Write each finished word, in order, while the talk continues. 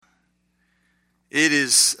It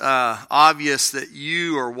is obvious that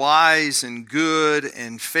you are wise and good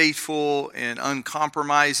and faithful and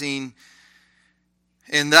uncompromising.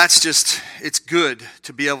 And it's good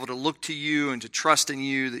to be able to look to you and to trust in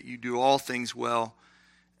you that you do all things well.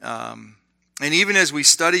 And even as we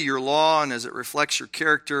study your law and as it reflects your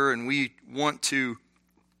character, and we want to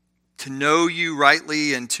know you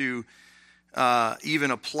rightly and to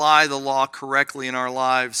even apply the law correctly in our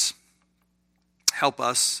lives, help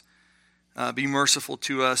us. Be merciful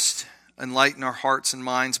to us, enlighten our hearts and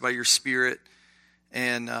minds by your Spirit,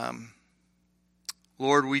 and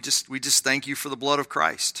Lord, we just thank you for the blood of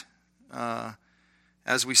Christ.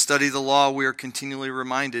 As we study the law, we are continually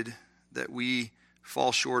reminded that we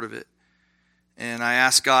fall short of it, and I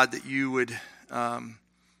ask God that you would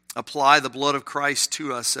apply the blood of Christ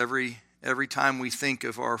to us every time we think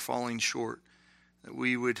of our falling short, that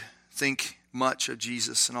we would think much of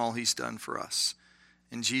Jesus and all he's done for us.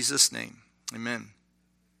 In Jesus' name, amen.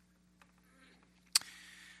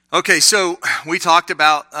 Okay, so we talked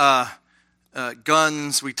about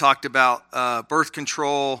guns. We talked about birth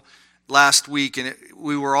control last week, and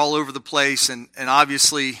we were all over the place. And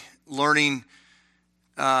obviously, learning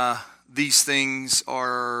these things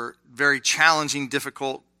are very challenging,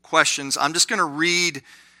 difficult questions. I'm just going to read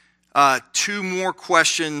two more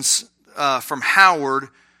questions from Howard,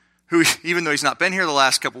 who, even though he's not been here the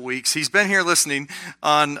last couple weeks, he's been here listening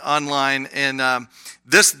online, and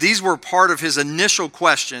these were part of his initial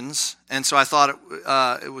questions, and so I thought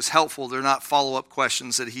it was helpful. They're not follow-up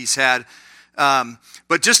questions that he's had.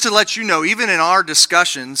 But just to let you know, even in our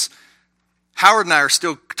discussions, Howard and I are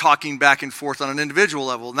still talking back and forth on an individual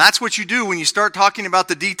level, and that's what you do when you start talking about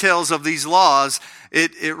the details of these laws.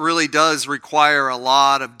 It really does require a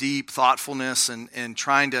lot of deep thoughtfulness and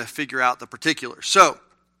trying to figure out the particulars. So,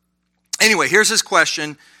 anyway, here's his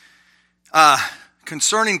question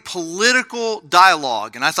concerning political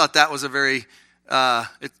dialogue. And I thought that was a very,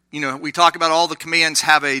 we talk about all the commands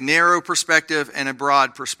have a narrow perspective and a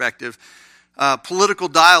broad perspective. Political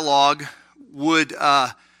dialogue would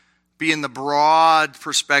be in the broad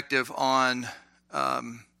perspective on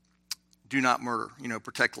do not murder,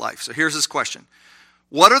 protect life. So here's his question.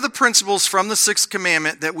 What are the principles from the sixth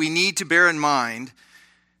commandment that we need to bear in mind?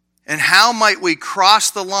 And how might we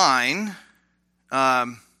cross the line?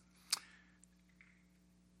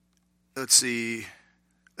 Let's see.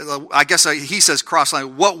 I guess he says cross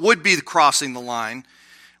line. What would be crossing the line?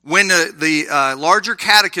 When the larger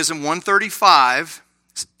catechism 135,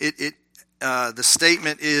 the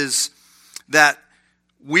statement is that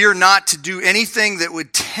we are not to do anything that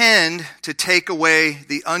would tend to take away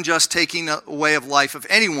the unjust taking away of life of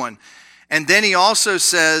anyone. And then he also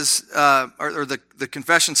says, or the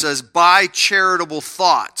confession says, by charitable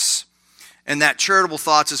thoughts. And that charitable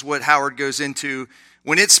thoughts is what Howard goes into.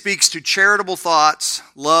 When it speaks to charitable thoughts,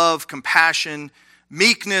 love, compassion,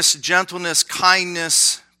 meekness, gentleness,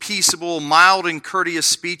 kindness, peaceable, mild and courteous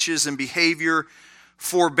speeches and behavior,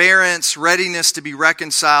 forbearance, readiness to be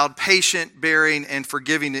reconciled, patient bearing, and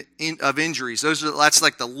forgiving of injuries. That's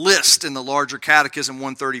like the list in the larger catechism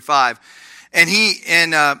 135.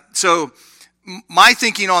 So my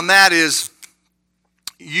thinking on that is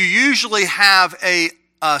you usually have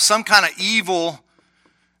some kind of evil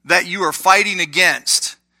that you are fighting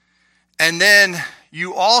against. And then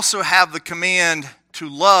you also have the command to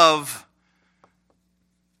love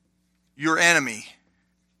your enemy.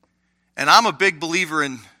 And I'm a big believer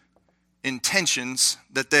in tensions,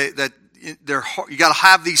 that you got to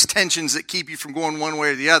have these tensions that keep you from going one way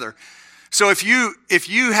or the other. So if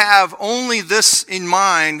you have only this in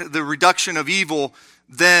mind, the reduction of evil,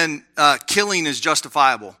 then killing is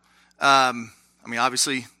justifiable.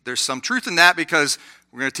 Obviously there's some truth in that, because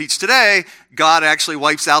we're going to teach today, God actually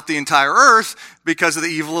wipes out the entire earth because of the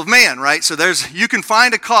evil of man, right? So you can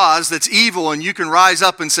find a cause that's evil and you can rise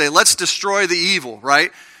up and say, let's destroy the evil,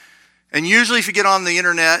 right? And usually if you get on the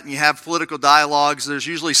internet and you have political dialogues, there's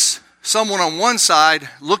usually someone on one side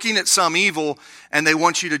looking at some evil and they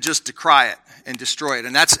want you to just decry it and destroy it.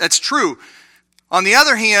 And that's true. On the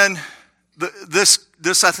other hand, this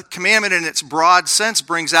commandment in its broad sense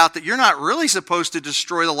brings out that you're not really supposed to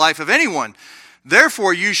destroy the life of anyone.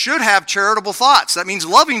 Therefore, you should have charitable thoughts. That means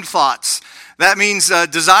loving thoughts. That means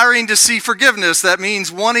desiring to see forgiveness. That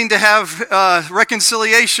means wanting to have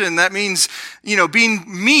reconciliation. That means, being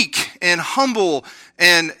meek and humble.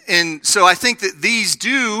 And so I think that these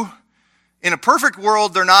do, in a perfect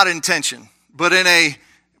world, they're not in tension. But in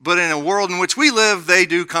a world in which we live, they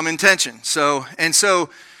do come in tension. So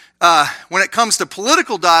when it comes to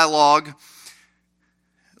political dialogue,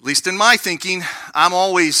 at least in my thinking, I'm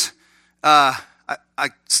always I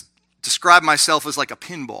describe myself as like a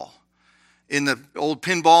pinball. in the old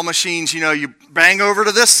pinball machines, you bang over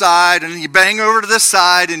to this side and you bang over to this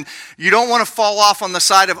side, and you don't want to fall off on the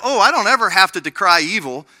side of, I don't ever have to decry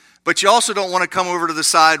evil, but you also don't want to come over to the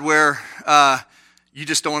side where you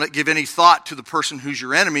just don't want to give any thought to the person who's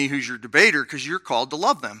your enemy, who's your debater, because you're called to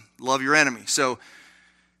love them, love your enemy. So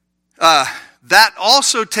that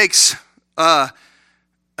also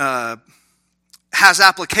has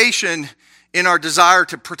application in our desire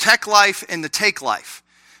to protect life and to take life.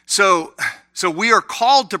 So we are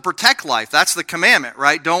called to protect life. That's the commandment,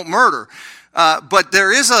 right? Don't murder. But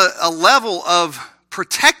there is a level of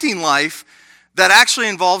protecting life that actually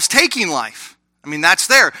involves taking life. I mean, that's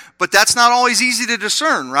there. But that's not always easy to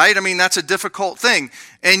discern, right? I mean, that's a difficult thing.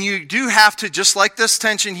 And you do have to, just like this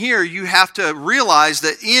tension here, you have to realize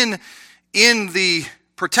that in the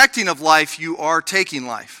protecting of life, you are taking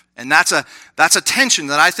life. And that's a tension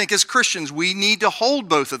that I think as Christians we need to hold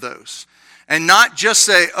both of those. And not just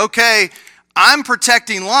say, okay, I'm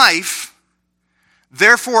protecting life,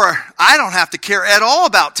 therefore I don't have to care at all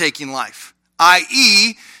about taking life,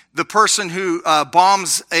 i.e., the person who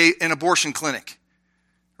bombs an abortion clinic,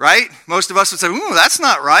 right? Most of us would say, that's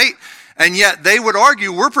not right. And yet they would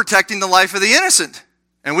argue we're protecting the life of the innocent,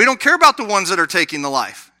 and we don't care about the ones that are taking the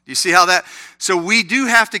life. Do you see how that? So we do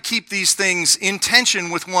have to keep these things in tension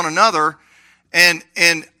with one another, and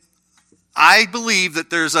I believe that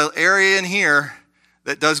there's an area in here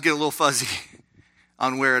that does get a little fuzzy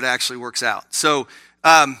on where it actually works out. So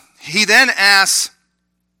he then asks,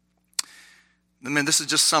 this is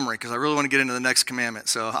just summary because I really want to get into the next commandment.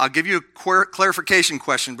 So I'll give you a clarification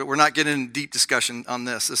question, but we're not getting into deep discussion on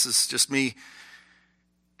this. This is just me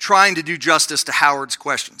trying to do justice to Howard's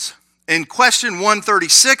questions. In question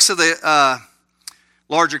 136 of the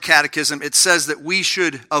larger catechism, it says that we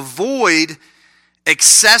should avoid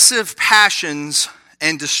excessive passions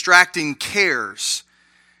and distracting cares.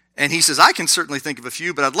 And he says, I can certainly think of a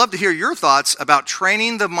few, but I'd love to hear your thoughts about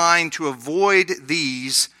training the mind to avoid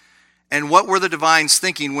these, and what were the divines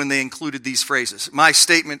thinking when they included these phrases. My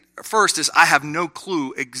statement first is I have no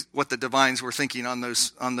clue what the divines were thinking on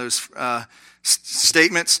those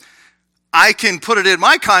statements. I can put it in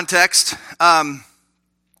my context.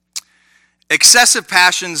 Excessive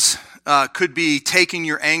passions could be taking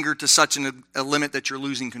your anger to such a limit that you're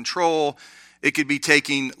losing control. It could be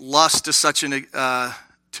taking lust to such an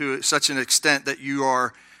extent that you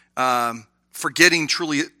are forgetting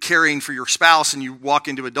truly caring for your spouse and you walk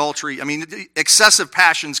into adultery. I mean, excessive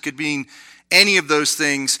passions could mean any of those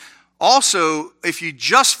things. Also, if you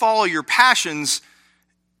just follow your passions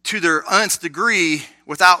to their nth degree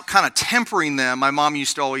without kind of tempering them, my mom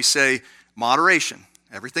used to always say, moderation.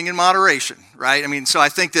 Everything in moderation, right? I mean, so I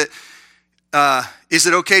think that, is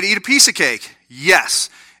it okay to eat a piece of cake? Yes.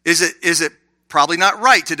 Is it probably not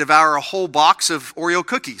right to devour a whole box of Oreo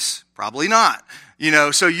cookies? Probably not.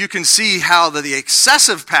 So you can see how the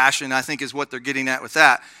excessive passion, I think, is what they're getting at with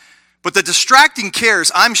that. But the distracting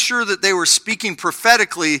cares, I'm sure that they were speaking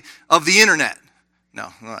prophetically of the internet. No,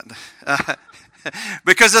 not.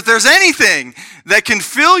 Because if there's anything that can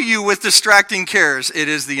fill you with distracting cares, it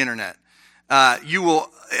is the internet. The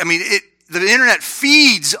internet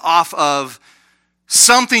feeds off of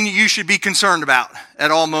something you should be concerned about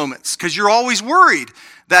at all moments, because you're always worried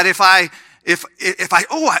that if I'd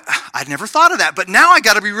never thought of that, but now I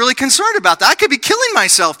got to be really concerned about that. I could be killing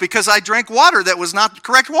myself because I drank water that was not the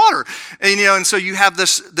correct water, and so you have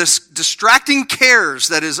this distracting cares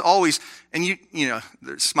that is always, and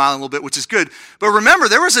they're smiling a little bit, which is good. But remember,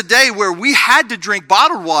 there was a day where we had to drink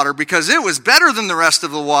bottled water because it was better than the rest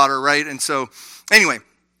of the water, right? And so, anyway,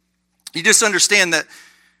 you just understand that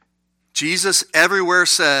Jesus everywhere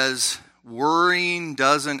says, worrying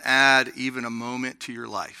doesn't add even a moment to your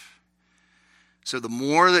life. So the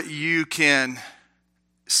more that you can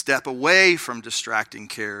step away from distracting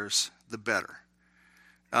cares, the better.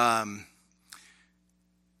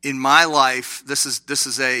 In my life, this is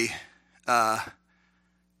just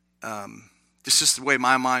the way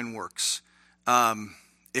my mind works. When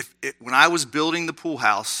I was building the pool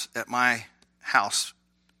house at my house,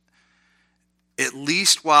 at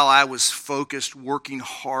least while I was focused, working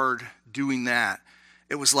hard, doing that,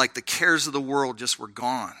 it was like the cares of the world just were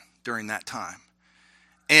gone during that time.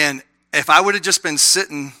 And if I would have just been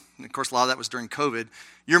sitting, and of course a lot of that was during COVID,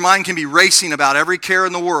 your mind can be racing about every care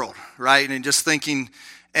in the world, right? And just thinking,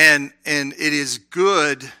 and it is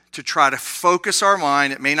good to try to focus our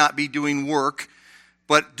mind. It may not be doing work,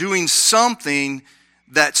 but doing something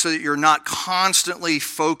so that you're not constantly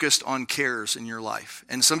focused on cares in your life.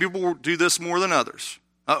 And some people will do this more than others.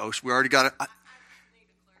 Uh-oh, we already got it. I just need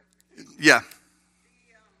a clarification. Yeah.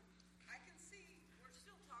 I can see we're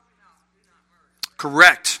still talking about do not murder.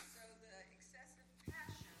 Correct. So the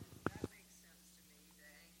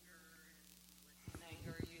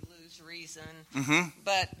reason. Mm-hmm.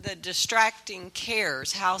 But the distracting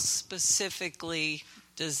cares, how specifically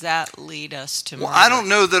does that lead us to murder? I don't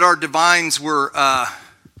know that our divines were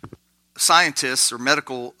scientists or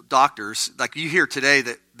medical doctors. Like you hear today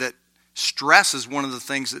that stress is one of the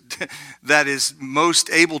things that is most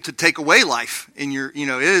able to take away life in your,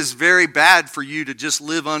 it is very bad for you to just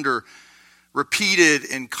live under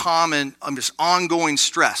repeated and common, just ongoing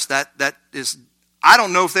stress. That is, I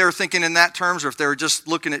don't know if they were thinking in that terms or if they were just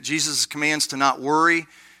looking at Jesus' commands to not worry,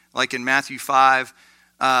 like in Matthew 5.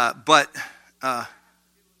 But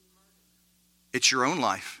it's your own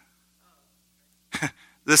life.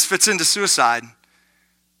 This fits into suicide,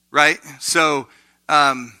 right? So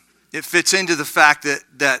it fits into the fact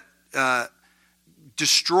that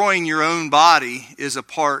destroying your own body is a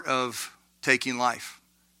part of taking life.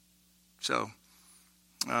 So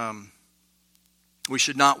we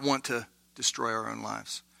should not want to destroy our own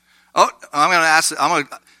lives. Oh, I'm going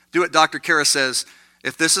to do what Dr. Kara says.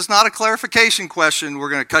 If this is not a clarification question, we're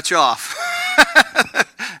going to cut you off.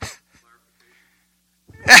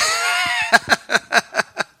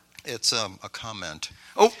 It's a comment.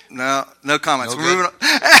 Oh, no comments. No We're moving on.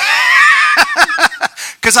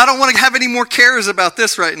 Because I don't want to have any more cares about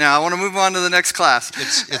this right now. I want to move on to the next class.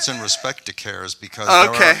 It's in respect to cares because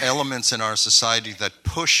Okay. there are elements in our society that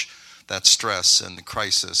push that stress and the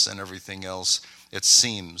crisis and everything else, it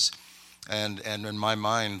seems. And in my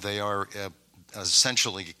mind, they are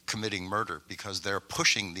essentially committing murder because they're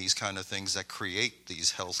pushing these kind of things that create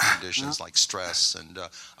these health conditions like stress and a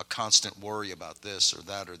constant worry about this or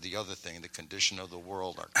that or the other thing, the condition of the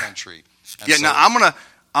world, our country. And Yeah, so, now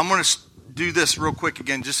I'm gonna do this real quick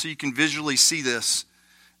again, just so you can visually see this.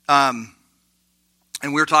 And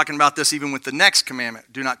we were talking about this even with the next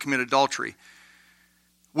commandment: do not commit adultery.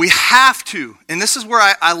 We have to, and this is where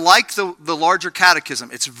I like the larger catechism.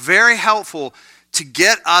 It's very helpful to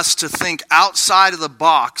get us to think outside of the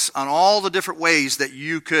box on all the different ways that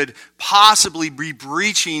you could possibly be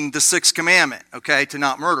breaching the sixth commandment, okay, to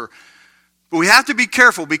not murder. But we have to be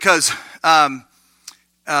careful because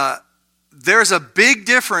there's a big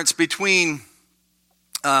difference between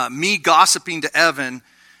me gossiping to Evan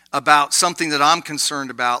about something that I'm concerned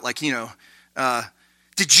about, like,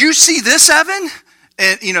 did you see this, Evan?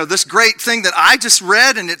 And, this great thing that I just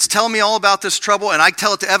read, and it's telling me all about this trouble, and I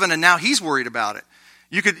tell it to Evan, and now he's worried about it.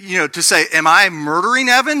 You could, to say, am I murdering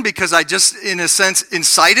Evan because I just, in a sense,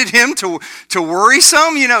 incited him to worry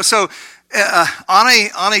some? So on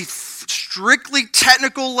a strictly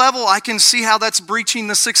technical level, I can see how that's breaching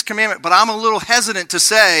the sixth commandment, but I'm a little hesitant to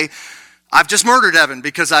say, I've just murdered Evan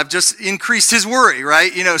because I've just increased his worry,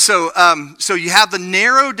 right? So you have the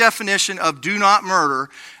narrow definition of do not murder,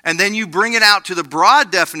 and then you bring it out to the broad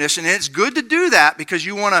definition, and it's good to do that because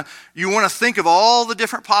you want to think of all the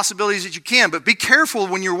different possibilities that you can, but be careful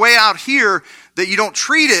when you're way out here that you don't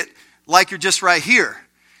treat it like you're just right here.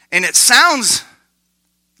 And it sounds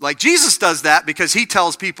like Jesus does that because he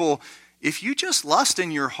tells people, if you just lust in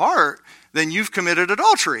your heart, then you've committed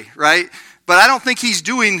adultery, right? But I don't think he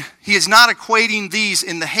is not equating these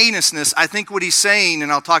in the heinousness. I think what he's saying,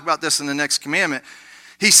 and I'll talk about this in the next commandment,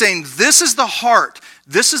 he's saying this is the heart.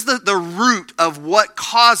 This is the root of what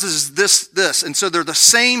causes this. And so they're the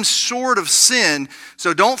same sort of sin.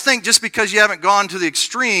 So don't think just because you haven't gone to the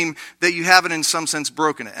extreme that you haven't in some sense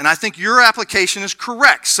broken it. And I think your application is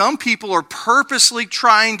correct. Some people are purposely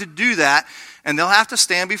trying to do that, and they'll have to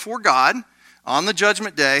stand before God on the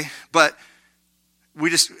judgment day. But I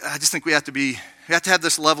just think we have to have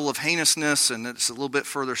this level of heinousness, and it's a little bit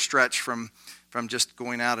further stretch from just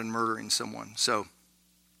going out and murdering someone. So,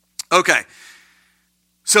 okay.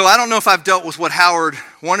 So I don't know if I've dealt with what Howard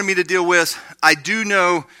wanted me to deal with. I do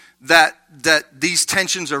know that these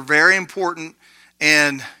tensions are very important,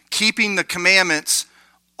 and keeping the commandments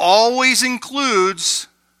always includes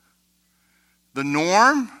the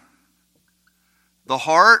norm, the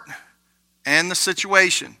heart, and the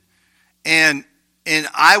situation. And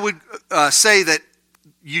I would say that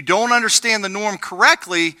you don't understand the norm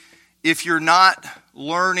correctly if you're not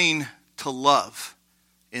learning to love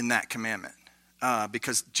in that commandment.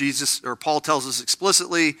 Because Paul tells us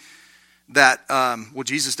explicitly that,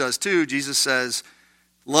 Jesus does too. Jesus says,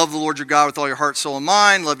 love the Lord your God with all your heart, soul, and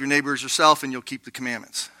mind. Love your neighbor as yourself, and you'll keep the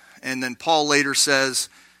commandments. And then Paul later says,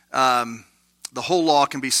 the whole law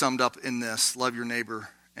can be summed up in this: love your neighbor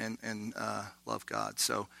and love God.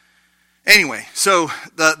 So anyway, so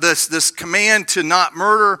this command to not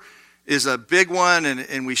murder is a big one,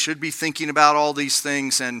 and we should be thinking about all these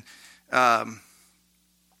things. And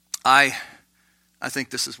I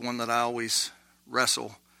think this is one that I always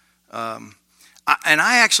wrestle. And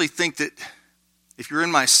I actually think that if you're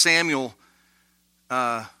in my Samuel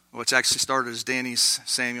which actually started as Danny's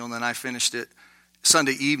Samuel, and then I finished it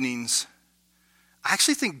Sunday evenings. I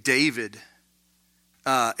actually think David,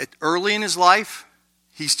 early in his life,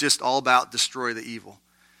 he's just all about destroy the evil.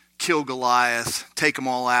 Kill Goliath, take them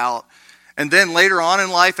all out. And then later on in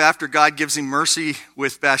life, after God gives him mercy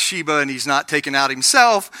with Bathsheba and he's not taken out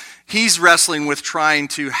himself, he's wrestling with trying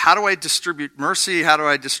to, how do I distribute mercy? How do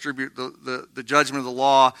I distribute the judgment of the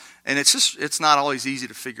law? And it's not always easy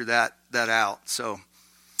to figure that out. So,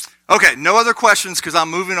 okay, no other questions because I'm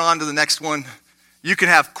moving on to the next one. You can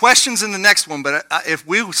have questions in the next one, but if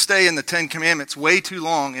we stay in the Ten Commandments way too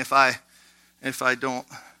long, if I don't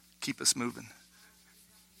keep us moving.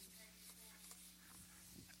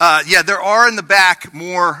 Yeah, there are in the back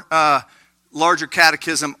more larger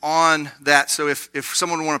catechism on that. So if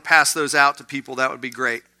someone would want to pass those out to people, that would be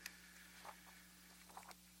great.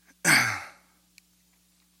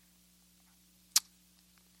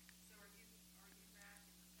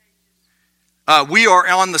 We are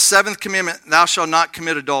on the 7th commandment, thou shalt not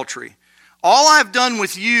commit adultery. All I've done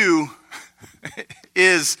with you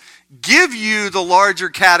is give you the larger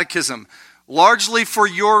catechism, largely for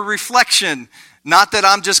your reflection. Not that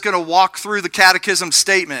I'm just going to walk through the catechism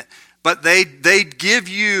statement, but they give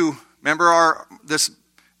you, remember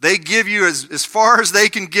they give you as far as they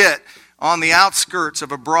can get on the outskirts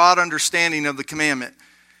of a broad understanding of the commandment.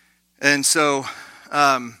 And so,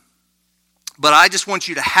 but I just want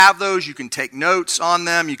you to have those. You can take notes on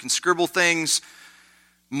them. You can scribble things.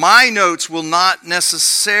 My notes will not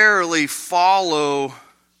necessarily follow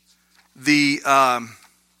the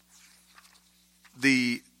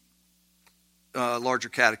larger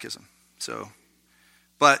catechism. So,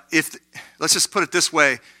 but let's just put it this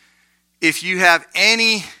way. If you have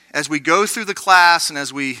any, as we go through the class and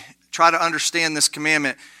as we try to understand this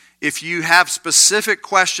commandment, if you have specific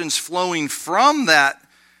questions flowing from that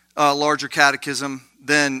larger catechism,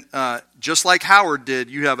 then just like Howard did,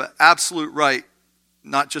 you have an absolute right,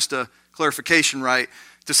 not just a clarification right,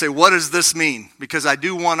 to say, what does this mean? Because I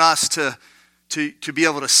do want us to be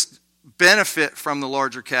able to benefit from the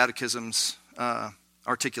larger catechism's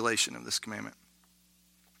articulation of this commandment.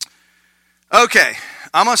 Okay,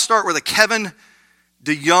 I'm going to start with a Kevin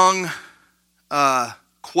DeYoung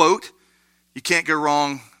quote. You can't go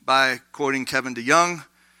wrong by quoting Kevin DeYoung.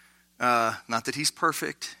 Not that he's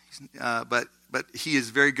perfect, but he is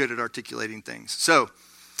very good at articulating things. So,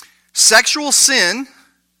 sexual sin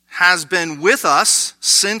has been with us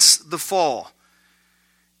since the fall.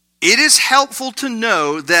 It is helpful to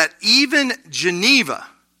know that even Geneva,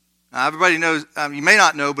 now everybody knows, you may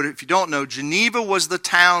not know, but if you don't know, Geneva was the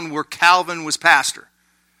town where Calvin was pastor.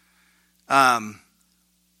 I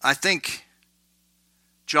think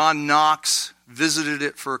John Knox visited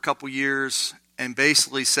it for a couple years and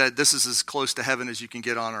basically said, this is as close to heaven as you can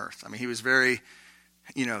get on earth. I mean, he was very,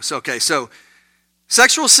 so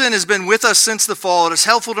sexual sin has been with us since the fall. It is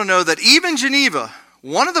helpful to know that even Geneva,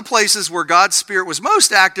 one of the places where God's Spirit was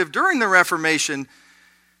most active during the Reformation,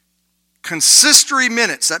 consistory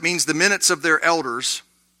minutes, that means the minutes of their elders,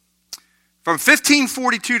 from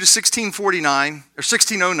 1542 to 1649, or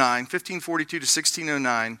 1542 to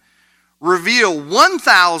 1609, reveal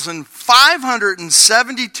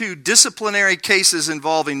 1,572 disciplinary cases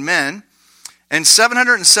involving men and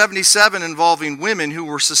 777 involving women who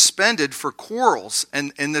were suspended for quarrels.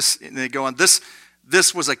 And they go on, this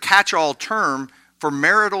was a catch-all term for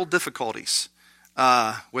marital difficulties,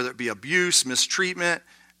 whether it be abuse, mistreatment.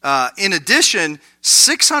 In addition,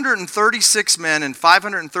 636 men and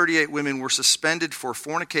 538 women were suspended for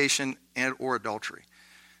fornication or adultery.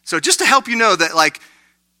 So just to help you know that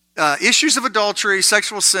issues of adultery,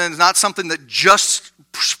 sexual sin is not something that just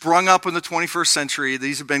sprung up in the 21st century.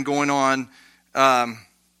 These have been going on, from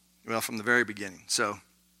the very beginning. So,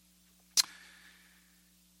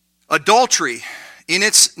 adultery, in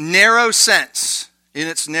its narrow sense,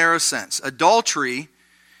 adultery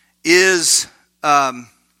is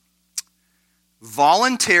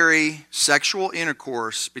voluntary sexual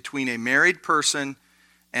intercourse between a married person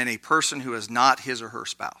and a person who is not his or her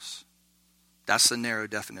spouse. That's the narrow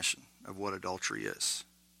definition of what adultery is.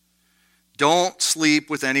 Don't sleep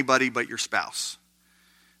with anybody but your spouse.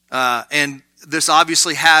 And this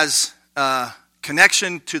obviously has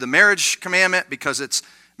connection to the marriage commandment because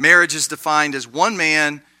marriage is defined as one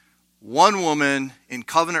man, one woman in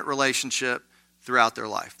covenant relationship throughout their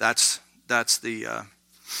life. That's the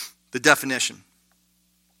definition.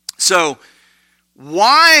 So,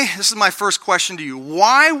 this is my first question to you,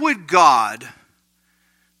 why would God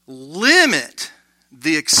limit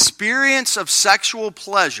the experience of sexual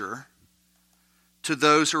pleasure to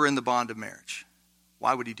those who are in the bond of marriage?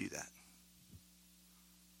 Why would he do that?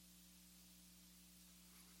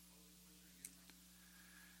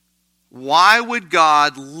 why would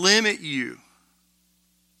God limit you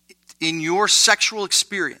in your sexual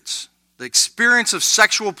experience, the experience of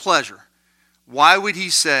sexual pleasure? Why would he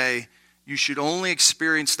say you should only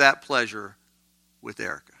experience that pleasure with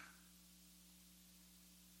Erica?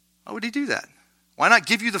 Why would he do that? Why not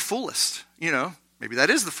give you the fullest? Maybe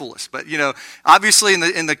that is the fullest. But, obviously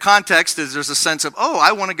in the context, there's a sense of,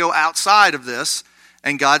 I want to go outside of this.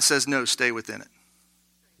 And God says, no, stay within it.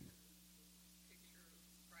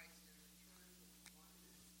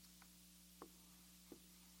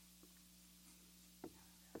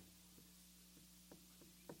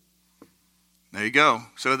 There you go.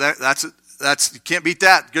 So that's you can't beat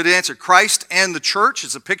that. Good answer. Christ and the church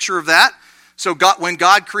is a picture of that. So when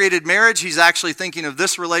God created marriage, he's actually thinking of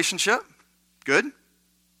this relationship. Good.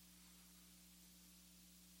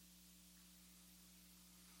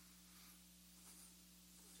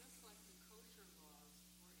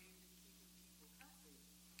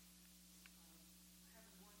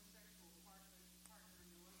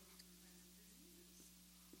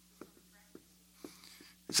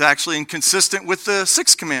 It's actually inconsistent with the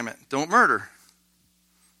sixth commandment. Don't murder.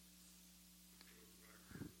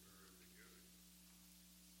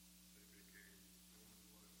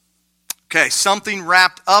 Okay, something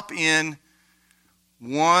wrapped up in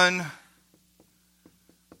one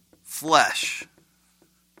flesh.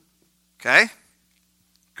 Okay?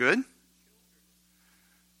 Good.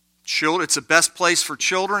 Children, it's the best place for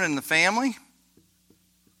children in the family.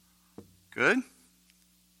 Good.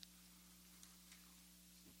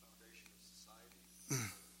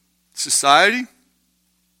 Society.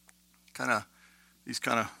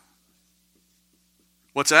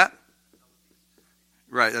 What's that?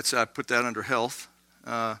 Right, I put that under health.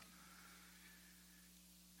 But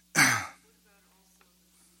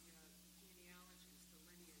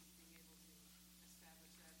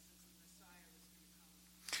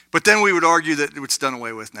then we would argue that it's done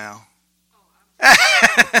away with now.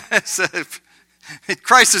 So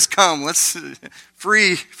Christ has come. Let's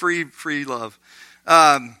free love.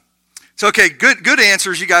 So okay, good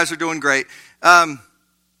answers. You guys are doing great.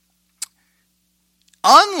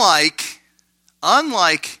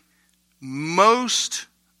 Unlike most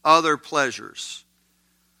other pleasures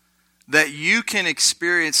that you can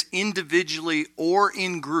experience individually or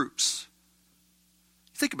in groups,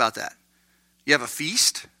 think about that. You have a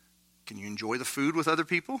feast. Can you enjoy the food with other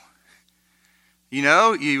people? You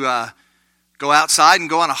go outside and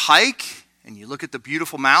go on a hike and you look at the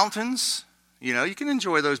beautiful mountains. You can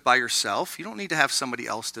enjoy those by yourself. You don't need to have somebody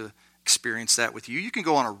else to experience that with you. You can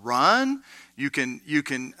go on a run. You can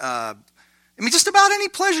just about any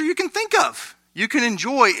pleasure you can think of, you can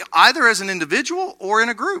enjoy either as an individual or in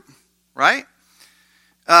a group, right?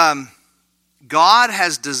 God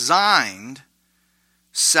has designed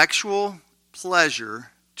sexual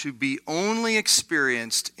pleasure to be only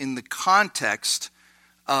experienced in the context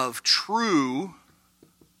of true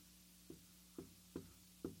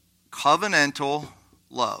covenantal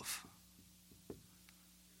love.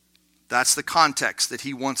 That's the context that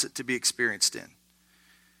he wants it to be experienced in.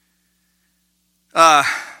 I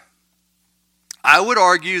would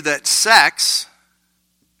argue that sex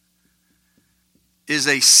is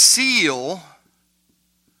a seal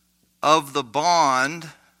of the bond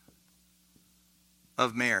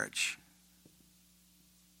of marriage.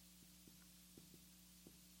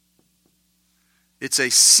 It's a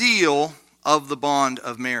seal of the bond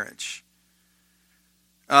of marriage.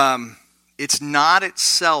 It's not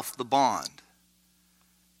itself the bond,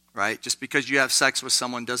 right? Just because you have sex with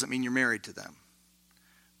someone doesn't mean you're married to them.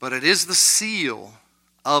 But it is the seal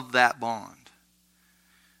of that bond.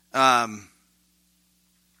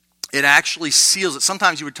 It actually seals it.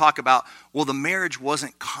 Sometimes you would talk about, well, the marriage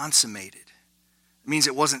wasn't consummated. It means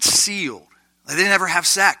it wasn't sealed. They didn't ever have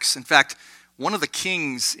sex. In fact, one of the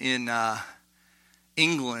kings in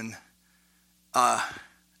England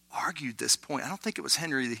argued this point. I don't think it was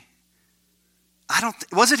Henry.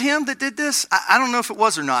 Was it him that did this? I don't know if it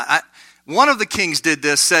was or not. One of the kings did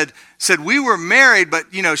this, said we were married, but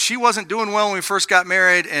she wasn't doing well when we first got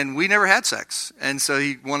married, and we never had sex. And so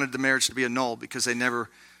he wanted the marriage to be annulled because they never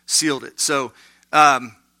sealed it. So,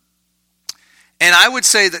 and I would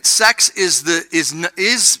say that sex is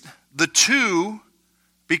the two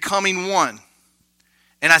becoming one.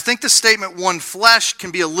 And I think the statement one flesh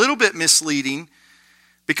can be a little bit misleading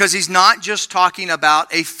because he's not just talking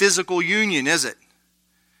about a physical union, is it?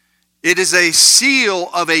 It is a seal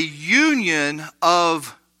of a union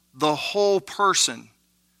of the whole person.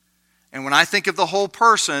 And when I think of the whole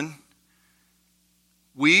person,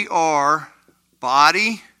 we are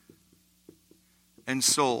body and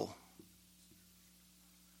soul.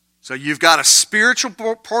 So you've got a spiritual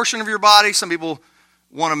portion of your body. Some people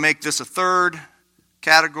want to make this a third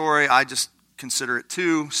category. I just consider it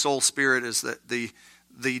two. Soul, spirit is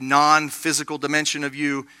the non-physical dimension of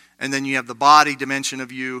you, and then you have the body dimension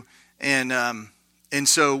of you. And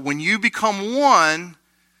so when you become one,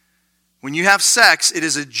 when you have sex, it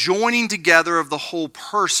is a joining together of the whole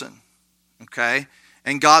person. Okay?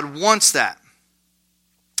 And God wants that.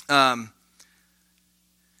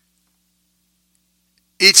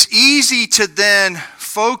 It's easy to then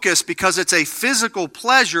focus, because it's a physical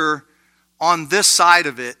pleasure, on this side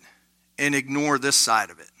of it and ignore this side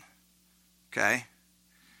of it. Okay?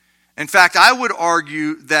 In fact, I would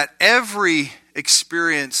argue that every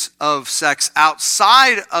experience of sex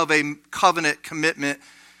outside of a covenant commitment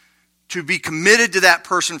to be committed to that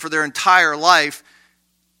person for their entire life,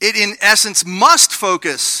 it in essence must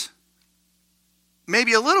focus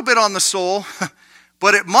maybe a little bit on the soul,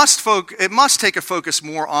 but it must take a focus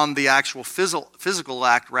more on the actual physical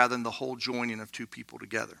act rather than the whole joining of two people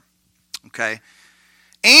together. Okay?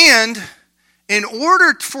 And in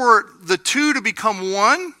order for the two to become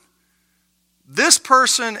one, this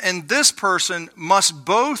person and this person must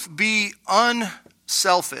both be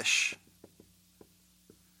unselfish.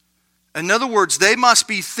 In other words, they must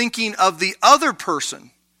be thinking of the other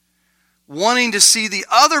person, wanting to see the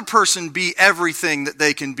other person be everything that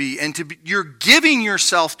they can be, and you're giving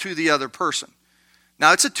yourself to the other person.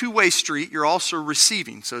 Now, it's a two-way street. You're also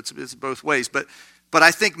receiving, so it's both ways. But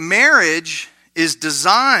I think marriage is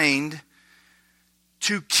designed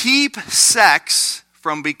to keep sex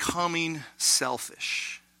from becoming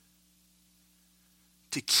selfish.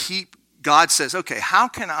 God says, okay, how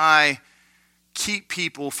can I keep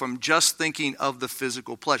people from just thinking of the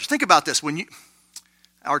physical pleasure? Think about this.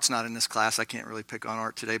 Art's not in this class. I can't really pick on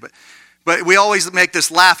Art today, but we always make this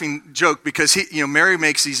laughing joke because Mary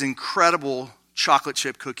makes these incredible chocolate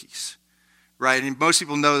chip cookies, right? And most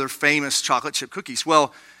people know they're famous chocolate chip cookies.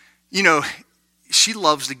 Well, she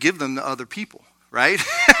loves to give them to other people, right?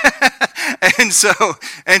 and so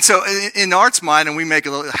in Art's mind, and we make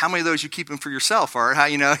how many of those you keeping for yourself, Art?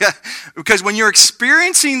 Because when you're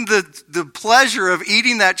experiencing the pleasure of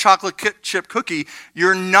eating that chocolate chip cookie,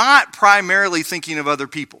 you're not primarily thinking of other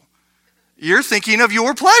people. You're thinking of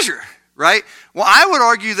your pleasure, right? Well, I would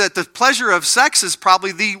argue that the pleasure of sex is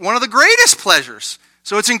probably one of the greatest pleasures.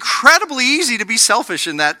 So it's incredibly easy to be selfish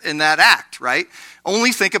in that act, right?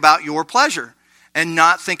 Only think about your pleasure and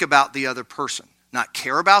not think about the other person. Not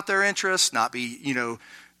care about their interests, not be,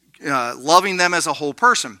 loving them as a whole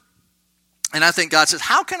person. And I think God says,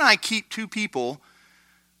 how can I keep two people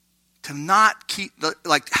to not keep,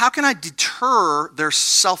 how can I deter their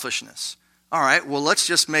selfishness? All right, well, let's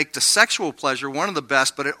just make the sexual pleasure one of the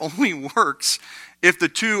best, but it only works if the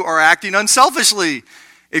two are acting unselfishly.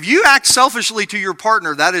 If you act selfishly to your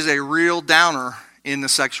partner, that is a real downer in the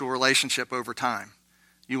sexual relationship over time.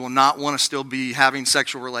 You will not want to still be having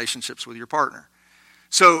sexual relationships with your partner.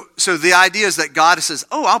 So the idea is that God says,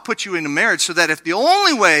 I'll put you into marriage so that if the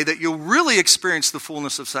only way that you'll really experience the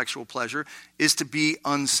fullness of sexual pleasure is to be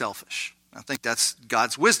unselfish. I think that's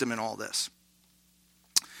God's wisdom in all this.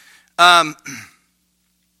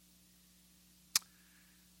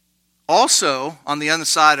 Also, on the other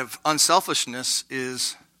side of unselfishness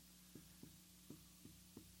is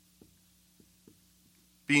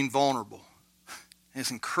being vulnerable.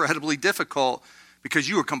 It's incredibly difficult because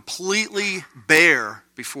you are completely bare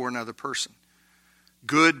before another person.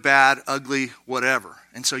 Good, bad, ugly, whatever.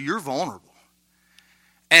 And so you're vulnerable.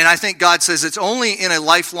 And I think God says it's only in a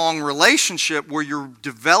lifelong relationship where you're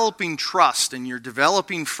developing trust and you're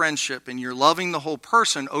developing friendship and you're loving the whole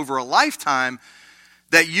person over a lifetime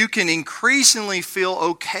that you can increasingly feel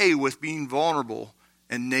okay with being vulnerable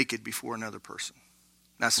and naked before another person.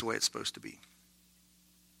 That's the way it's supposed to be.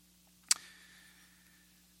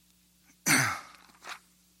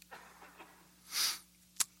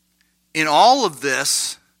 In all of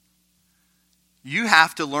this, you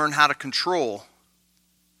have to learn how to control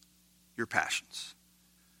your passions.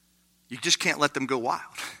 You just can't let them go wild.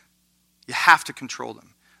 You have to control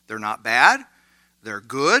them. They're not bad. They're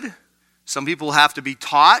good. Some people have to be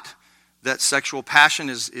taught that sexual passion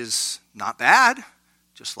is not bad.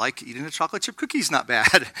 Just like eating a chocolate chip cookie is not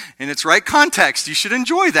bad. In its right context, you should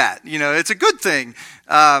enjoy that. It's a good thing.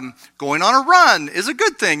 Going on a run is a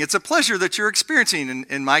good thing. It's a pleasure that you're experiencing.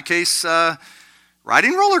 In my case,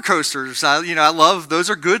 riding roller coasters. I love,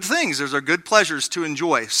 those are good things. Those are good pleasures to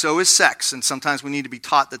enjoy. So is sex. And sometimes we need to be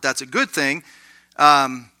taught that that's a good thing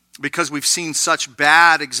because we've seen such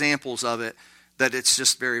bad examples of it that it's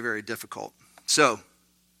just very, very difficult. So,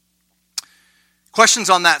 questions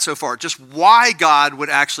on that so far? Just why God would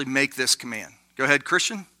actually make this command. Go ahead,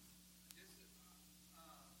 Christian.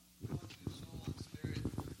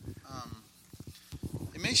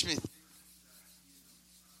 makes me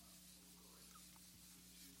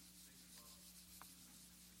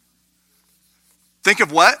think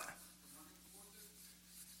of what?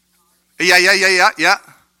 Yeah.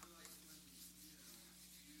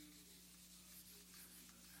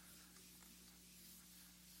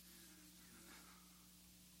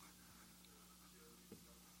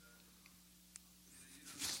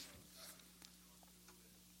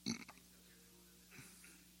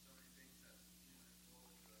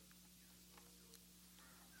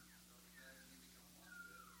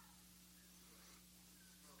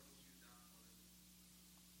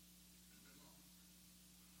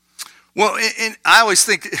 Well, and I always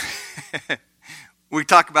think we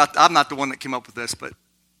talk about, I'm not the one that came up with this, but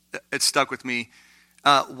it stuck with me.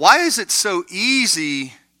 Why is it so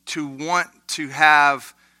easy to want to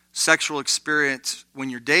have sexual experience when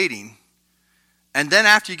you're dating, and then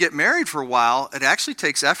after you get married for a while, it actually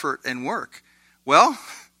takes effort and work? Well,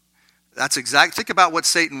 think about what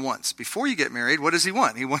Satan wants. Before you get married, what does he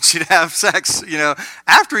want? He wants you to have sex.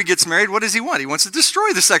 After he gets married, what does he want? He wants to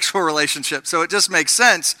destroy the sexual relationship. So it just makes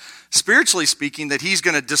sense, spiritually speaking, that he's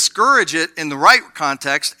going to discourage it in the right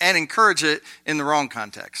context and encourage it in the wrong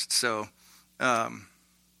context. So,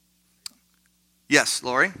 yes,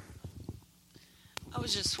 Lori? I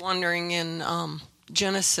was just wondering in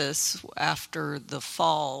Genesis, after the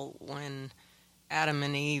fall, when Adam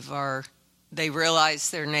and Eve they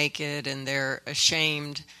realize they're naked and they're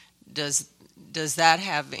ashamed, does that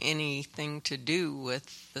have anything to do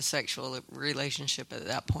with the sexual relationship at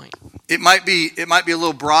that point? It might be a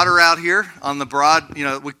little broader out here on the broad,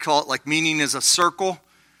 we call it like meaning as a circle.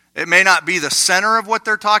 It may not be the center of what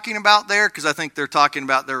they're talking about there, because I think they're talking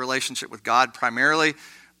about their relationship with God primarily.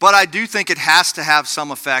 But I do think it has to have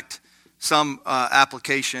some effect, some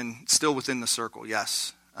application still within the circle,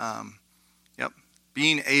 yes. Yep.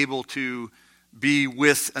 Being able to be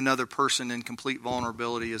with another person in complete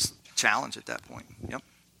vulnerability is a challenge at that point.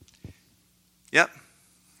 Yep.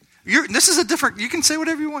 This is a different, you can say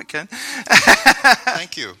whatever you want, Ken.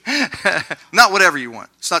 Thank you. Not whatever you want.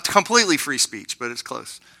 It's not completely free speech, but it's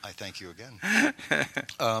close. I thank you again.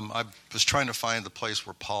 I was trying to find the place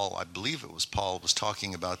where I believe it was Paul, was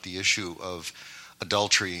talking about the issue of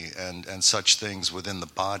adultery and such things within the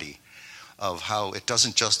body, of how it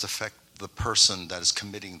doesn't just affect the person that is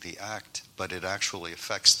committing the act, but it actually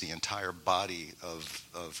affects the entire body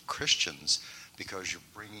of Christians, because you're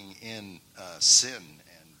bringing in sin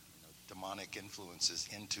and demonic influences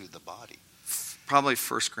into the body. Probably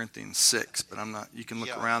 1 Corinthians 6, but I'm not. You can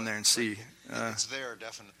look around there and see. It's there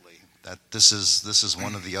definitely. That this is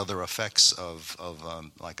one of the other effects of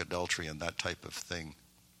like adultery and that type of thing.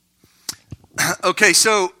 Okay,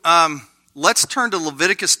 so let's turn to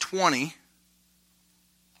Leviticus 20.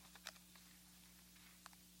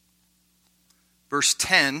 Verse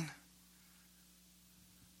 10,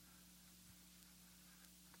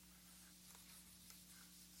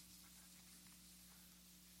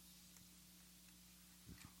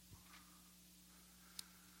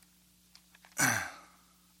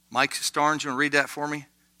 Mike Starnes, you want to read that for me?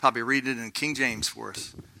 Probably read it in King James for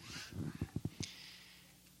us.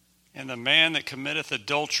 And the man that committeth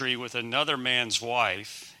adultery with another man's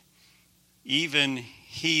wife, even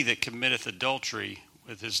he that committeth adultery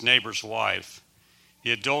with his neighbor's wife,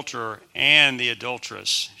 the adulterer and the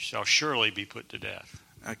adulteress shall surely be put to death.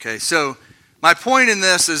 Okay, so my point in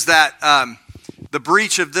this is that the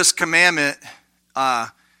breach of this commandment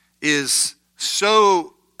is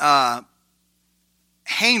so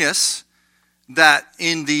heinous that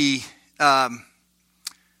in the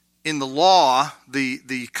law,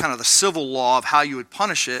 the kind of the civil law of how you would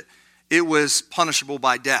punish it, it was punishable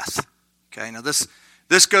by death. Okay, now this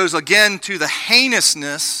goes again to the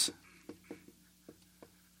heinousness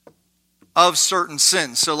of certain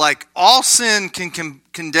sins. So like all sin can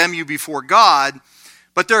condemn you before God,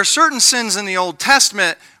 but there are certain sins in the Old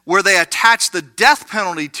Testament where they attach the death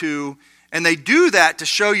penalty to, and they do that to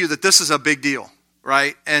show you that this is a big deal,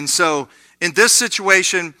 right? And so in this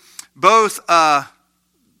situation, both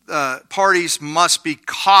parties must be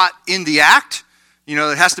caught in the act.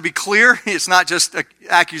 It has to be clear. It's not just an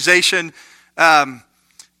accusation.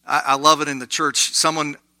 I love it in the church.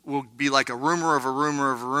 Someone will be like a rumor of a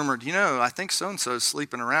rumor of a rumor. I think so-and-so is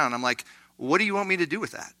sleeping around. I'm like, what do you want me to do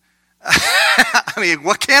with that? I mean,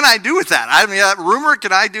 what can I do with that? I mean, that rumor,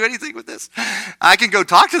 can I do anything with this? I can go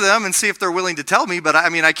talk to them and see if they're willing to tell me, but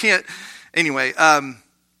I can't. Anyway,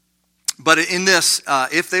 but in this,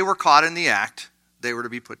 if they were caught in the act, they were to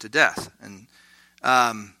be put to death. And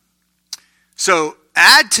so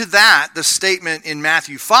add to that the statement in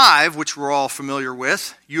Matthew 5, which we're all familiar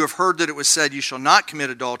with. You have heard that it was said, you shall not commit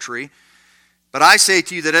adultery. But I say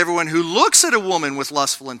to you that everyone who looks at a woman with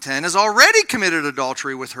lustful intent has already committed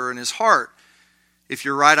adultery with her in his heart. If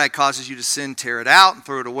your right eye causes you to sin, tear it out and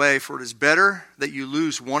throw it away, for it is better that you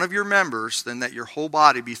lose one of your members than that your whole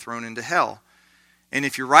body be thrown into hell. And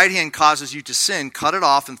if your right hand causes you to sin, cut it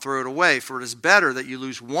off and throw it away, for it is better that you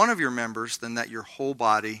lose one of your members than that your whole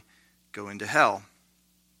body go into hell.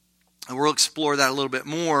 And we'll explore that a little bit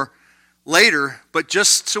more later, but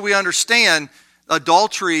just so we understand,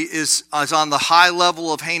 adultery is on the high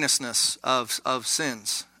level of heinousness of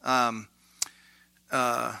sins.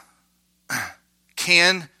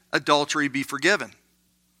 Can adultery be forgiven?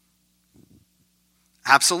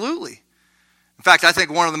 Absolutely. In fact, I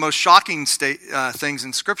think one of the most shocking things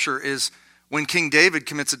in Scripture is when King David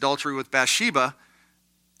commits adultery with Bathsheba,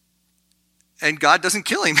 and God doesn't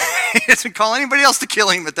kill him. He doesn't call anybody else to kill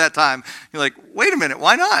him at that time. You're like, wait a minute,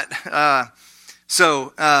 why not?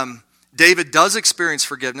 David does experience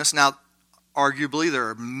forgiveness. Now, arguably, there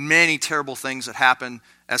are many terrible things that happen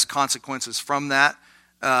as consequences from that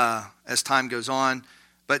as time goes on.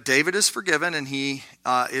 But David is forgiven, and he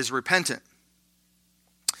is repentant.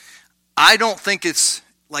 I don't think it's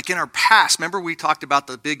like in our past. Remember we talked about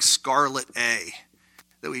the big scarlet A.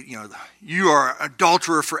 That you are an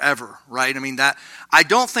adulterer forever, right? I mean, I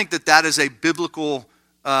don't think that is a biblical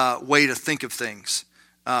way to think of things.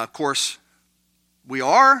 Of course, we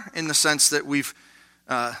are in the sense that we've,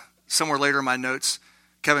 somewhere later in my notes,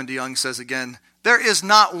 Kevin DeYoung says again, there is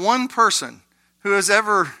not one person who has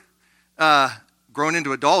ever grown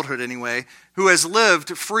into adulthood anyway, who has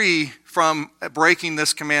lived free from breaking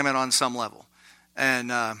this commandment on some level.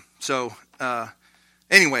 And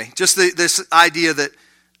anyway, just this idea that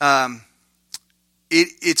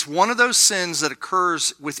it's one of those sins that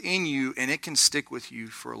occurs within you, and it can stick with you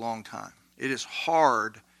for a long time. It is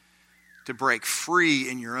hard to break free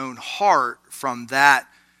in your own heart from that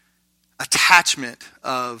attachment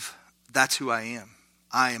of, that's who I am.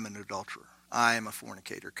 I am an adulterer. I am a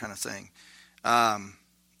fornicator kind of thing. And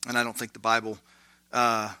I don't think the Bible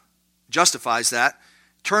justifies that.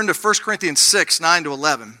 Turn to 1 Corinthians 6, 9 to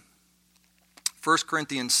 11. 1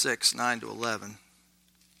 Corinthians 6, 9 to 11.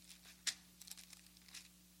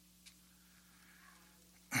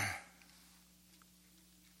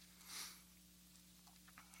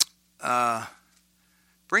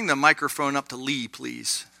 Bring the microphone up to Lee,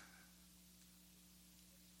 please.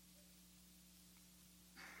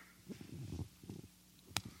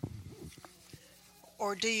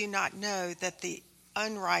 Or do you not know that the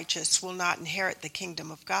unrighteous will not inherit the kingdom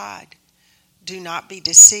of God? Do not be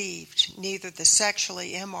deceived. Neither the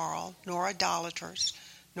sexually immoral, nor idolaters,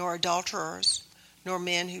 nor adulterers, nor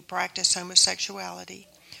men who practice homosexuality,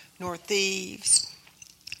 nor thieves,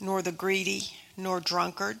 nor the greedy, nor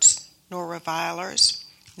drunkards, nor revilers,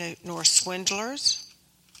 nor swindlers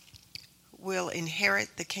will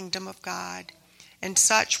inherit the kingdom of God. And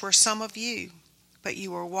such were some of you. But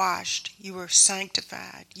you were washed, you were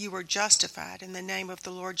sanctified, you were justified in the name of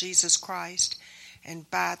the Lord Jesus Christ and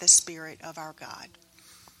by the Spirit of our God.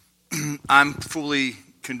 I'm fully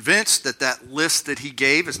convinced that list that he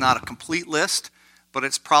gave is not a complete list, but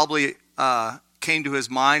it's probably came to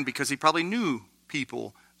his mind because he probably knew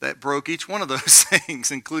people that broke each one of those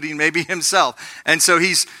things, including maybe himself. And so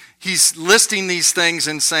he's listing these things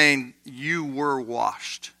and saying, you were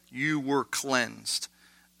washed, you were cleansed.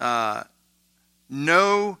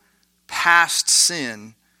 No past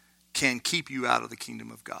sin can keep you out of the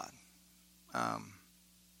kingdom of God.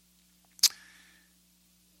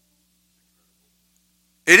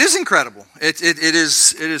 It is incredible. It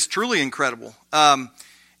is truly incredible.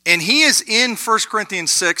 And he is in 1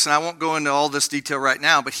 Corinthians 6, and I won't go into all this detail right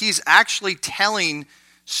now, but he's actually telling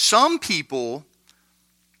some people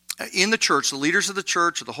in the church, the leaders of the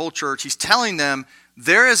church, or the whole church, he's telling them,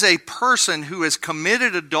 there is a person who has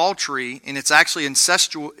committed adultery, and it's actually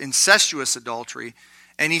incestuous adultery,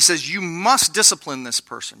 and he says, you must discipline this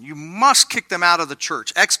person. You must kick them out of the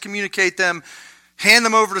church, excommunicate them, hand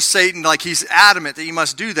them over to Satan. Like, he's adamant that you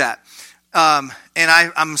must do that. And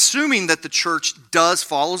I'm assuming that the church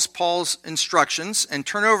follows Paul's instructions, and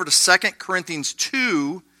turn over to 2 Corinthians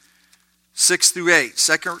 2, 6 through 8.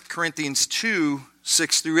 2 Corinthians 2,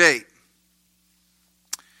 6 through 8.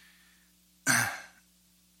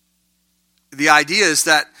 The idea is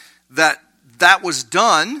that was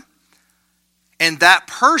done, and that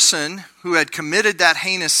person who had committed that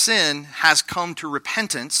heinous sin has come to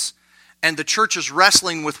repentance, and the church is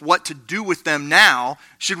wrestling with what to do with them now.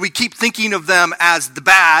 Should we keep thinking of them as the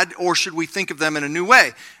bad, or should we think of them in a new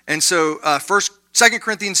way? And so 2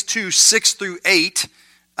 Corinthians 2, 6 through 8,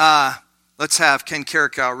 let's have Ken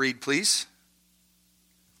Caracal read, please.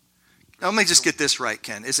 Let me just get this right,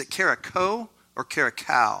 Ken. Is it Caraco or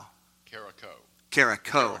Caracal?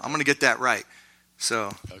 Caraco. I'm going to get that right.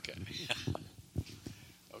 So. Okay.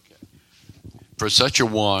 Okay. For such a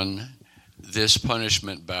one, this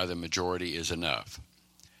punishment by the majority is enough.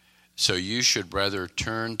 So you should rather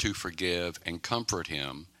turn to forgive and comfort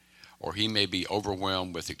him, or he may be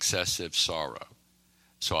overwhelmed with excessive sorrow.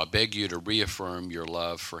 So I beg you to reaffirm your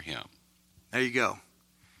love for him. There you go.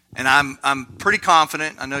 And I'm pretty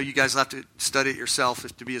confident. I know you guys have to study it yourself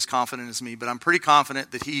to be as confident as me, but I'm pretty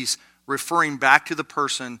confident that he's referring back to the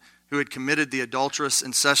person who had committed the adulterous,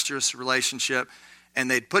 incestuous relationship, and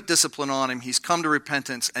they'd put discipline on him. He's come to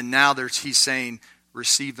repentance, and now he's saying,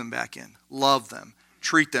 receive them back in. Love them.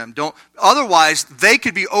 Treat them. Otherwise, they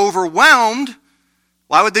could be overwhelmed.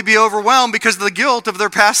 Why would they be overwhelmed? Because of the guilt of their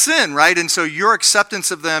past sin, right? And so your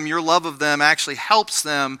acceptance of them, your love of them actually helps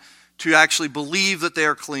them to actually believe that they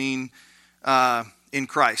are clean in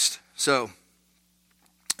Christ. So,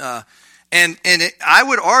 I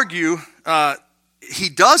would argue he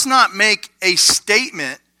does not make a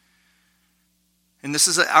statement, and this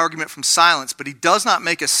is an argument from silence, but he does not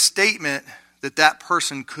make a statement that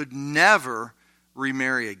person could never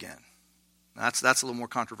remarry again. That's a little more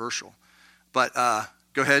controversial. But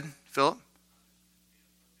go ahead, Philip.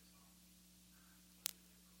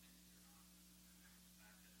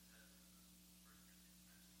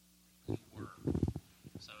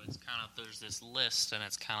 So it's kind of, there's this list, and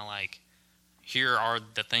it's kind of like, here are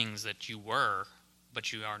the things that you were,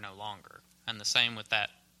 but you are no longer. And the same with that,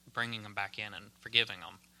 bringing them back in and forgiving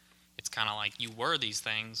them. It's kind of like you were these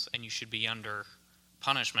things, and you should be under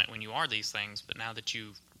punishment when you are these things, but now that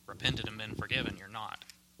you've repented and been forgiven, you're not.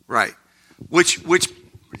 Right. Which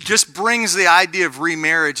just brings the idea of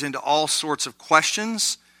remarriage into all sorts of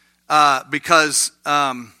questions, because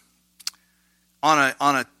on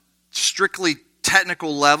a strictly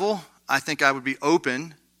technical level, I think I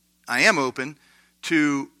am open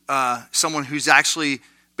to someone who's actually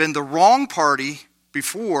been the wrong party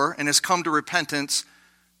before and has come to repentance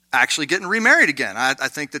actually getting remarried again. I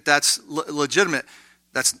think that's legitimate.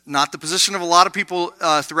 That's not the position of a lot of people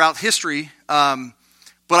throughout history,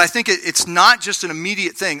 but I think it's not just an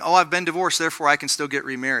immediate thing. Oh, I've been divorced, therefore I can still get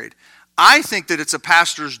remarried. I think that it's a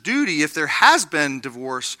pastor's duty, if there has been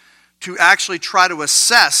divorce, to actually try to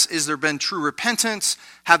assess, is there been true repentance?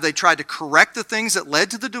 Have they tried to correct the things that led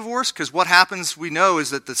to the divorce? Because what happens, we know, is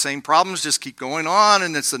that the same problems just keep going on,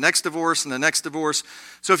 and it's the next divorce and the next divorce.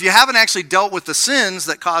 So if you haven't actually dealt with the sins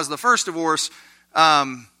that caused the first divorce,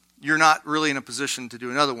 you're not really in a position to do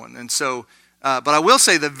another one. And so, but I will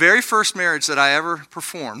say the very first marriage that I ever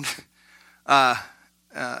performed, and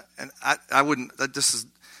I wouldn't,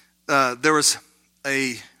 there was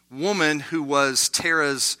a woman who was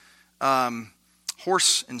Tara's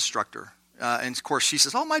horse instructor. And of course she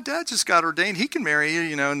says, oh, my dad just got ordained. He can marry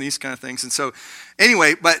you, and these kind of things. And so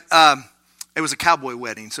anyway, but it was a cowboy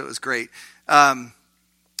wedding, so it was great.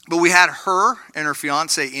 But we had her and her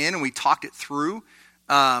fiance in, and we talked it through.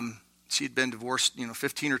 She had been divorced,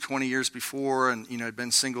 15 or 20 years before, and, had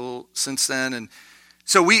been single since then. And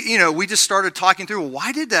so we just started talking through, well,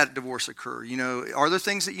 why did that divorce occur? Are there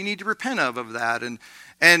things that you need to repent of that?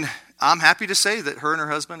 And I'm happy to say that her and her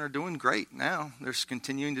husband are doing great now. They're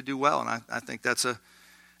continuing to do well, and I think that's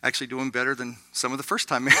actually doing better than some of the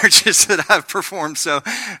first-time marriages that I've performed. So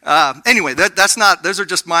anyway, those are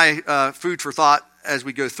just my food for thought as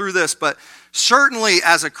we go through this. But certainly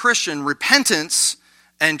as a Christian, repentance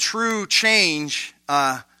and true change,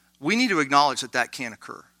 we need to acknowledge that can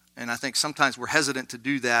occur. And I think sometimes we're hesitant to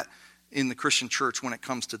do that in the Christian church when it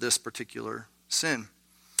comes to this particular sin.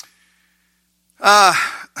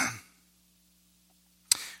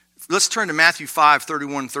 Let's turn to Matthew 5,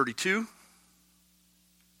 31 and 32.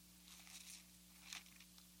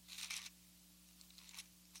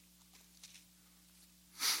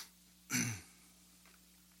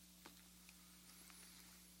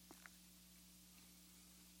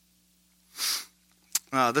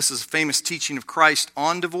 This is a famous teaching of Christ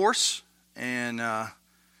on divorce, and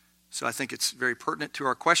so I think it's very pertinent to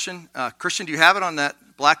our question. Christian, do you have it on that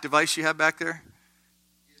black device you have back there?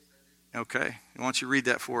 Yes, I do. Okay. Why don't you read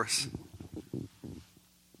that for us?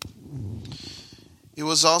 It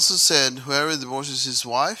was also said, whoever divorces his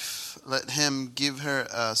wife, let him give her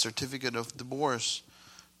a certificate of divorce.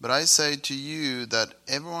 But I say to you that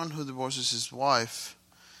everyone who divorces his wife,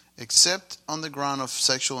 except on the ground of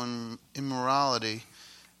sexual immorality,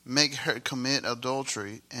 make her commit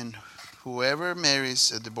adultery, and whoever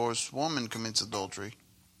marries a divorced woman commits adultery.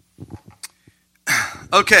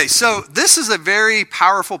 Okay, so this is a very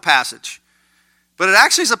powerful passage, but it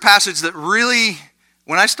actually is a passage that really,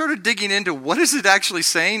 when I started digging into what is it actually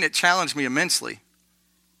saying, it challenged me immensely.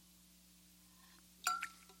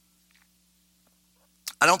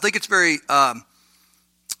 I don't think it's very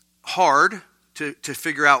hard to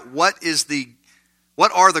figure out what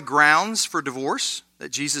are the grounds for divorce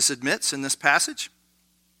that Jesus admits in this passage.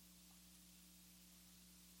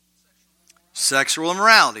 Sexual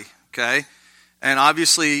immorality, okay? And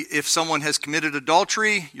obviously, if someone has committed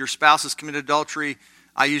adultery, your spouse has committed adultery,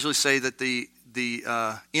 I usually say that the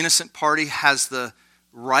innocent party has the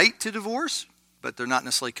right to divorce, but they're not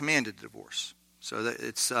necessarily commanded to divorce. So that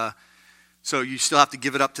it's so you still have to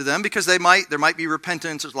give it up to them because there might be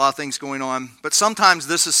repentance. There's a lot of things going on, but sometimes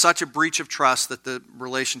this is such a breach of trust that the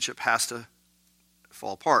relationship has to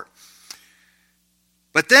fall apart.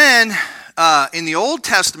 But then in the Old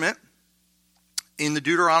Testament, in the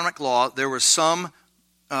Deuteronomic law, there was some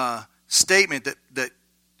statement that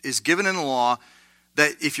is given in the law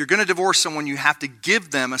that if you're going to divorce someone, you have to give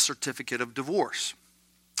them a certificate of divorce.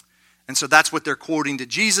 And so that's what they're quoting to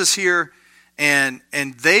Jesus here. And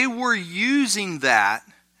they were using that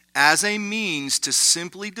as a means to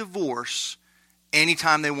simply divorce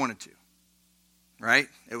anytime they wanted to. Right?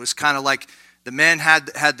 It was kind of like the men had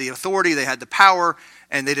the authority, they had the power,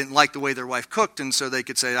 and they didn't like the way their wife cooked, and so they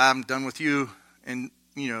could say, I'm done with you, and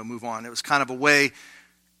move on. It was kind of a way,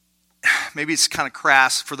 maybe it's kind of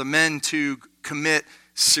crass, for the men to commit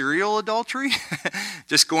serial adultery,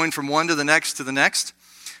 just going from one to the next to the next.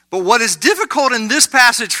 But what is difficult in this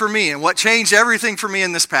passage for me, and what changed everything for me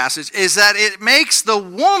in this passage, is that it makes the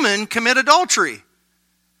woman commit adultery. Do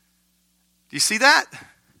you see that?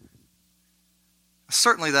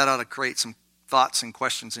 Certainly that ought to create some thoughts and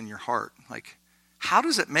questions in your heart. Like, how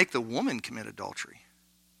does it make the woman commit adultery?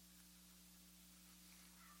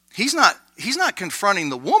 He's not confronting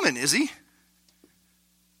the woman, is he?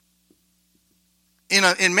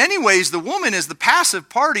 In many ways, the woman is the passive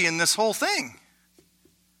party in this whole thing.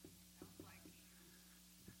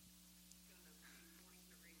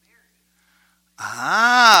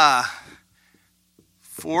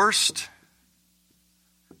 Forced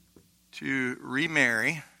to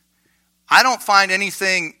remarry. I don't find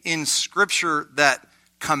anything in Scripture that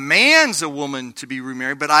commands a woman to be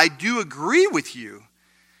remarried, but I do agree with you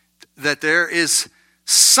that there is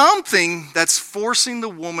something that's forcing the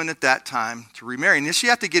woman at that time to remarry. And this you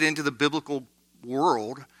have to get into the biblical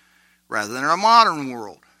world rather than our modern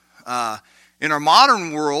world. In our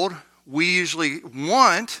modern world, we usually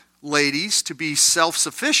want ladies to be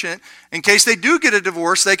self-sufficient. In case they do get a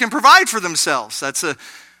divorce, they can provide for themselves.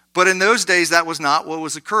 But in those days, that was not what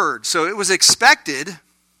was occurred. So it was expected.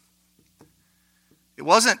 It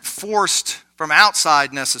wasn't forced from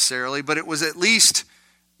outside necessarily, but it was at least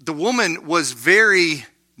the woman was very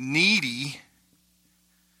needy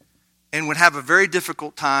and would have a very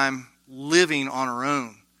difficult time living on her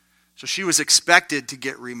own. So she was expected to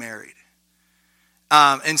get remarried.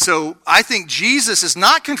 And so I think Jesus is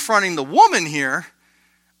not confronting the woman here.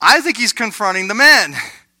 I think he's confronting the men.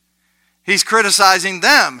 He's criticizing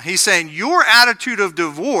them. He's saying your attitude of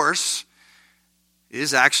divorce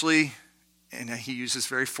is actually, and he uses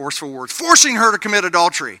very forceful words, forcing her to commit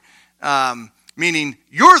adultery. Meaning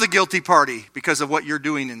you're the guilty party because of what you're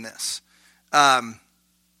doing in this.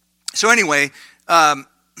 So anyway,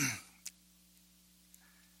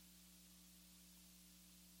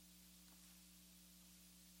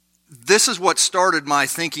 this is what started my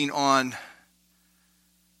thinking on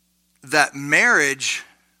that marriage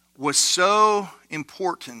was so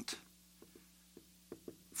important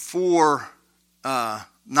for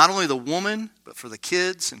not only the woman, but for the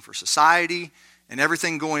kids and for society and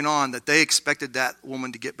everything going on, that they expected that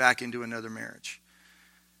woman to get back into another marriage.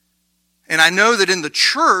 And I know that in the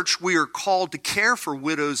church, we are called to care for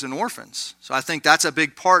widows and orphans. So I think that's a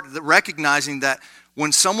big part, recognizing that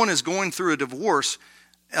when someone is going through a divorce,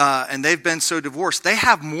 and they've been so divorced, they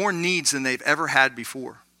have more needs than they've ever had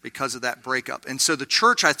before because of that breakup. And so the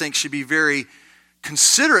church, I think, should be very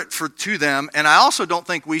considerate to them. And I also don't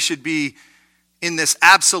think we should be in this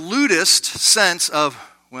absolutist sense of,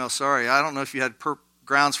 well, sorry, I don't know if you had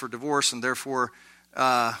grounds for divorce and therefore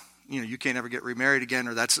you can't ever get remarried again,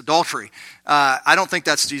 or that's adultery. I don't think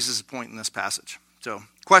that's Jesus' point in this passage. So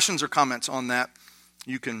questions or comments on that,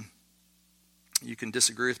 you can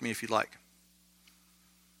disagree with me if you'd like.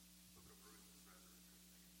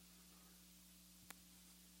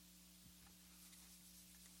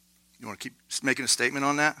 You want to keep making a statement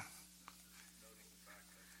on that?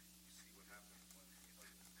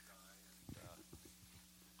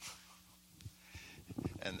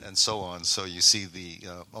 And so on. So you see the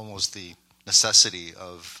almost the necessity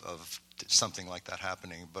of something like that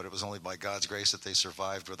happening. But it was only by God's grace that they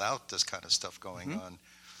survived without this kind of stuff going on,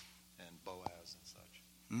 and Boaz and such.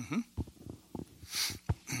 Mm-hmm.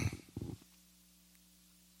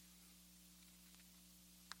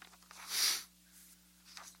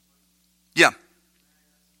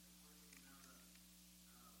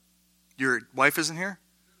 Your wife isn't here?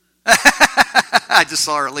 I just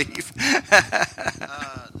saw her leave.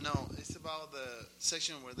 No, it's about the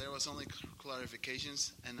section where there was only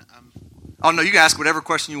clarifications, and I'm. Oh no, you can ask whatever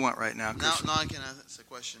question you want right now. Now I can ask a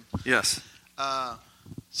question. Yes.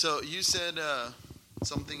 So you said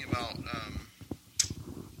something about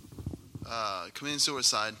committing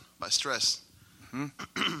suicide by stress.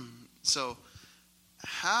 Mm-hmm. So,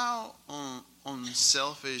 how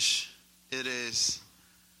unselfish it is.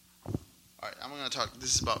 All right, I'm going to talk.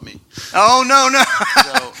 This is about me. Oh, no.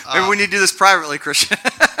 So, maybe we need to do this privately, Christian.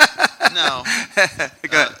 No. Go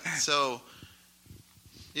ahead. So,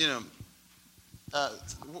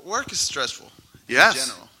 work is stressful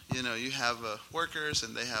Yes. in general. You have workers,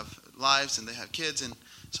 and they have lives, and they have kids, and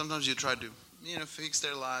sometimes you try to, fix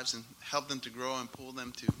their lives and help them to grow and pull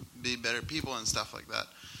them to be better people and stuff like that.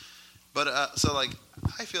 But I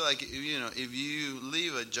feel like if you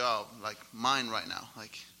leave a job like mine right now,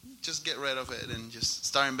 just get rid of it and just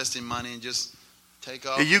start investing money and just take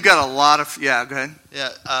off. You got a lot of go ahead.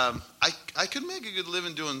 Yeah, I could make a good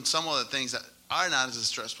living doing some of the things that are not as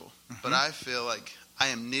stressful, Mm-hmm. but I feel like I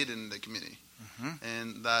am needed in the community, Mm-hmm.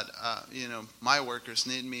 and that my workers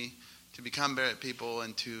need me to become better people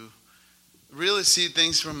and to really see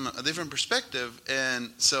things from a different perspective.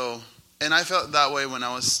 And I felt that way when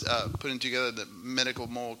I was putting together the medical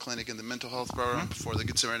mobile clinic and the mental health program for the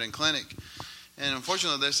Good Samaritan Clinic. And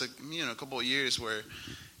unfortunately, there's a couple of years where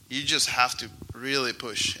you just have to really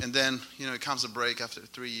push, and then it comes a break after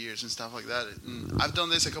 3 years and stuff like that. And I've done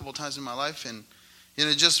this a couple of times in my life, and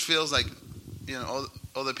it just feels like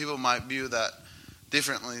other people might view that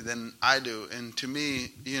differently than I do. And to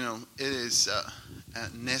me, it is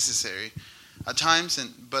necessary at times.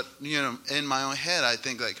 But in my own head, I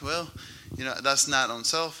think that's not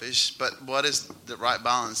unselfish. But what is the right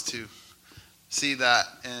balance to see that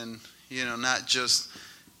and not just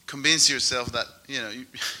convince yourself that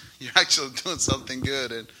you're actually doing something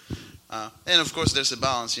good, and of course there's a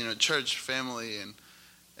balance, church, family,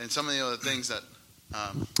 and so many other things that.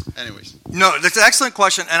 Anyways. No, that's an excellent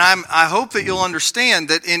question, and I hope that you'll understand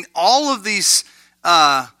that in all of these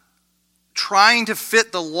trying to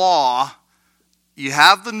fit the law, you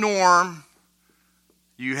have the norm,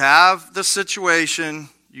 you have the situation,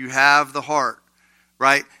 you have the heart,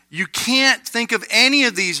 right? You can't think of any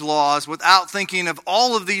of these laws without thinking of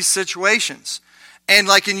all of these situations. And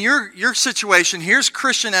like in your situation, here's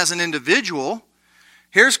Christian as an individual.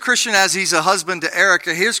 Here's Christian as he's a husband to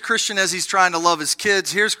Erica. Here's Christian as he's trying to love his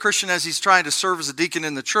kids. Here's Christian as he's trying to serve as a deacon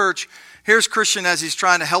in the church. Here's Christian as he's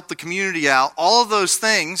trying to help the community out. All of those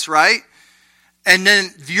things, right? And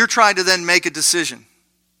then you're trying to then make a decision.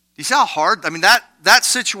 You see how hard? I mean, that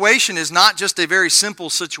situation is not just a very simple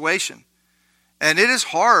situation. And it is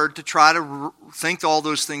hard to try to think all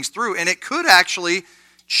those things through. And it could actually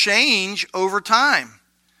change over time.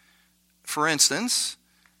 For instance,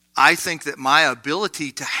 I think that my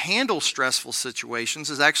ability to handle stressful situations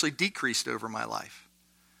has actually decreased over my life.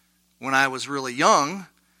 When I was really young,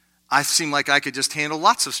 I seemed like I could just handle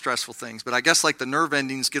lots of stressful things. But I guess the nerve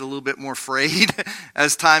endings get a little bit more frayed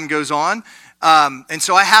as time goes on. And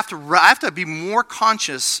so I have to be more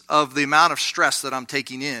conscious of the amount of stress that I'm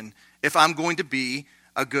taking in if I'm going to be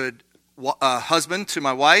a good husband to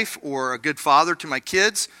my wife or a good father to my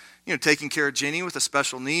kids, taking care of Jenny with the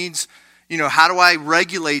special needs. How do I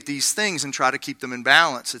regulate these things and try to keep them in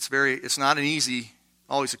balance? It's not an easy,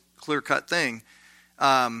 always a clear-cut thing.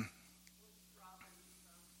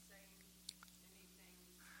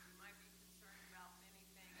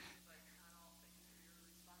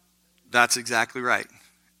 That's exactly right.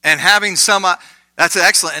 And having that's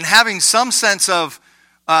excellent. And having some sense of,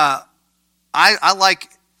 I like,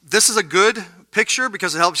 this is a good picture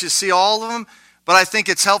because it helps you see all of them. But I think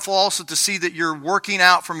it's helpful also to see that you're working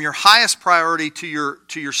out from your highest priority to your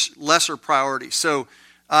lesser priority. So,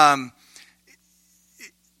 my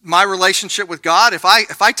relationship with God, if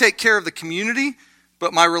I take care of the community,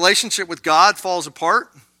 but my relationship with God falls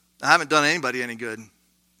apart, I haven't done anybody any good,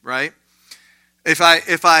 right? If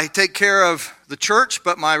I take care of the church,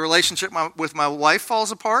 but my relationship with my wife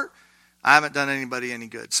falls apart, I haven't done anybody any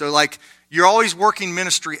good. So, you're always working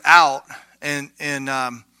ministry out, and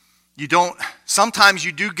you don't. Sometimes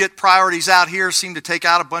you do get priorities out here seem to take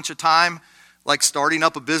out a bunch of time, like starting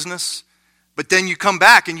up a business. But then you come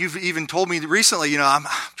back, and you've even told me recently, I'm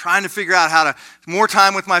trying to figure out how to more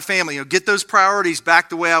time with my family, get those priorities back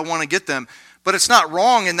the way I want to get them. But it's not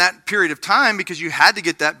wrong in that period of time because you had to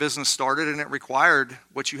get that business started, and it required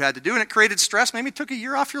what you had to do, and it created stress. Maybe it took a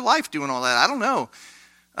year off your life doing all that. I don't know.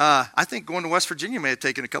 I think going to West Virginia may have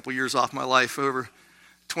taken a couple years off my life over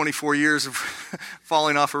 24 years of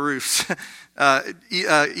falling off of roofs,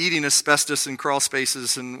 eating asbestos in crawl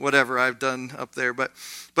spaces and whatever I've done up there. But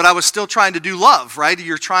I was still trying to do love, right?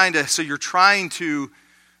 You're trying to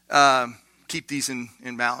keep these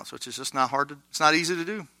in balance, which is just not hard. It's not easy to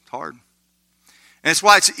do. It's hard. And it's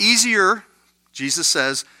why it's easier, Jesus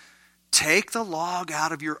says, take the log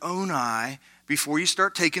out of your own eye before you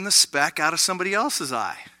start taking the speck out of somebody else's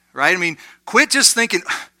eye, right? I mean, quit just thinking,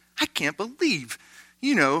 I can't believe,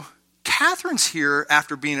 Catherine's here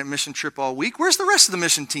after being at mission trip all week. Where's the rest of the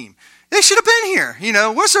mission team? They should have been here.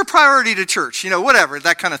 What's their priority to church? Whatever,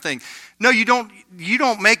 that kind of thing. No, you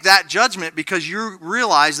don't make that judgment because you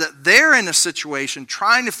realize that they're in a situation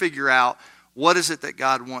trying to figure out what is it that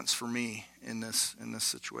God wants for me in this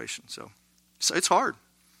situation. So it's hard.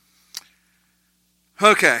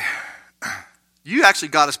 Okay. You actually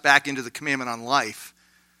got us back into the commandment on life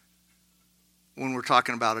when we're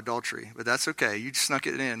talking about adultery, but that's okay. You snuck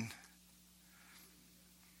it in.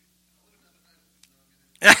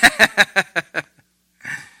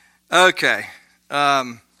 Okay.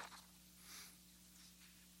 We're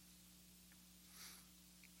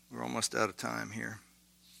almost out of time here.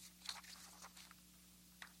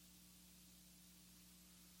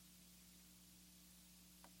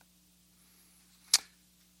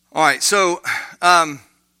 All right, so we'll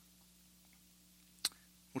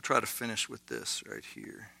try to finish with this right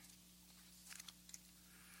here.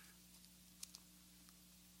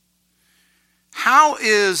 How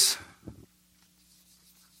is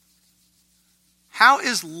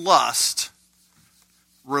lust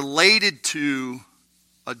related to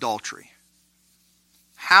adultery?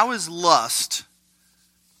 How is lust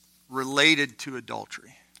related to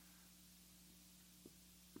adultery?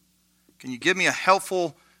 Can you give me a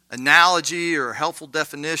helpful analogy or a helpful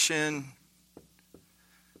definition?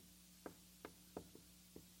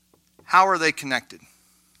 How are they connected?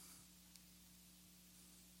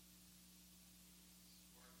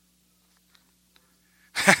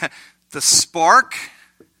 The spark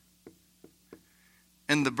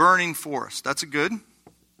and the burning forest. That's a good.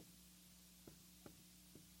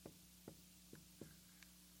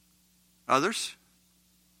 Others?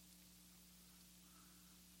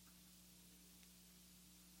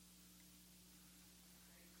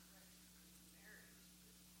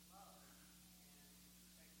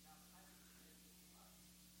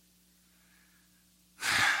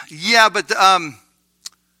 Yeah, but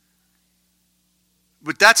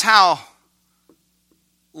that's how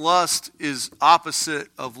lust is opposite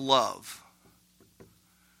of love.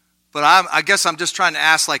 But I guess I'm just trying to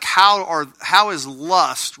ask, how is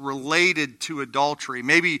lust related to adultery?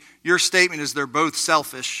 Maybe your statement is they're both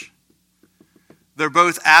selfish. They're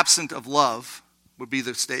both absent of love, would be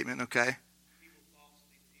the statement, okay?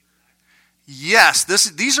 Yes,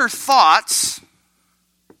 these are thoughts.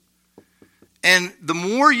 And the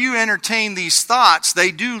more you entertain these thoughts,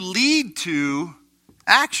 they do lead to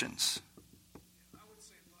actions. I would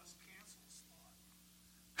say lust cancels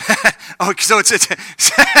thought. Oh,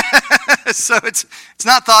 so it's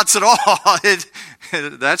not thoughts at all.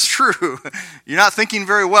 That's true. You're not thinking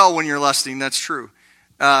very well when you're lusting. That's true.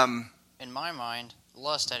 In my mind,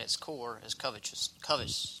 lust at its core is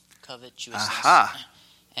covetousness, Aha.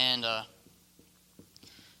 And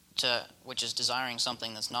which is desiring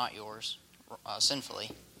something that's not yours.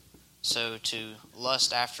 Sinfully. So to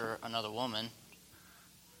lust after another woman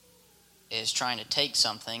is trying to take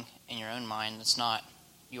something in your own mind that's not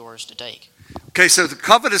yours to take. Okay, so the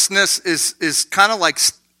covetousness is kind of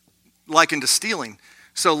likened to stealing.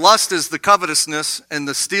 So lust is the covetousness, and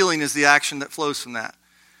the stealing is the action that flows from that.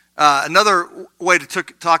 Another way to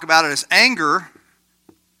talk about it is anger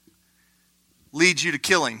leads you to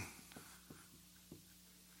killing.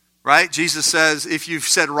 Right? Jesus says, if you've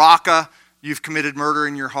said raka, you've committed murder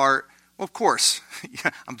in your heart. Well, of course.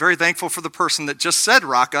 I'm very thankful for the person that just said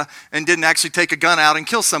raka and didn't actually take a gun out and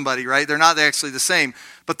kill somebody, right? They're not actually the same.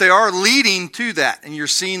 But they are leading to that. And you're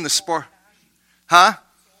seeing the spark. Huh?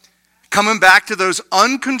 Coming back to those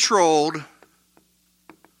uncontrolled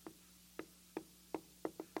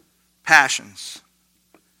passions.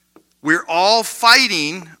 We're all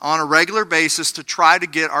fighting on a regular basis to try to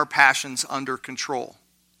get our passions under control.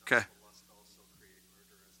 Okay.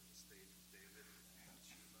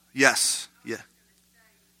 Yes. Yeah.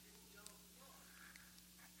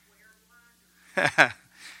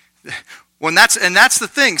 That's the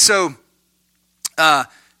thing. So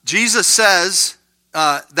Jesus says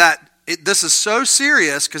that this is so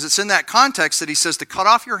serious because it's in that context that he says to cut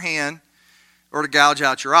off your hand or to gouge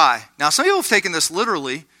out your eye. Now, some people have taken this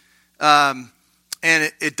literally, and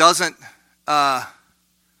it doesn't.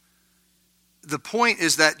 The point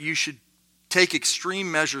is that you should take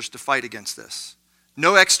extreme measures to fight against this.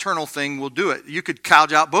 No external thing will do it. You could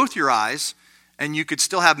gouge out both your eyes, and you could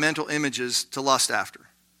still have mental images to lust after.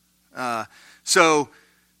 So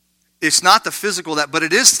it's not the physical but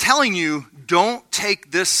it is telling you, don't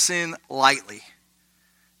take this sin lightly.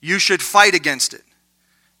 You should fight against it.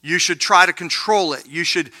 You should try to control it. You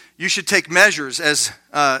should take measures, as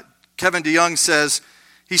Kevin DeYoung says.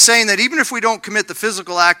 He's saying that even if we don't commit the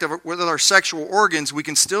physical act with our sexual organs, we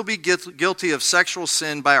can still be guilty of sexual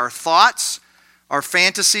sin by our thoughts, our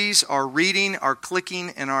fantasies, our reading, our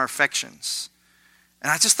clicking, and our affections.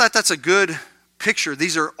 And I just thought that's a good picture.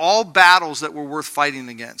 These are all battles that we're worth fighting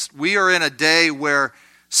against. We are in a day where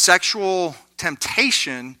sexual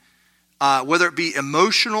temptation, whether it be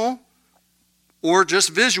emotional or just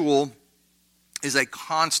visual, is a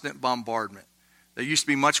constant bombardment. There used to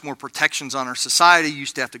be much more protections on our society. You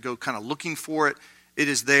used to have to go kind of looking for it. It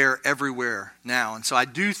is there everywhere now. And so I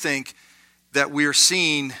do think that we are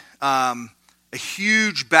seeing a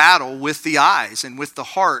huge battle with the eyes and with the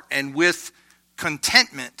heart and with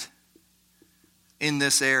contentment in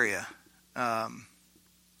this area. So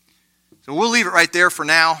we'll leave it right there for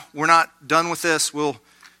now. We're not done with this. We'll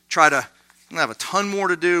try to have a ton more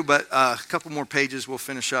to do, but a couple more pages we'll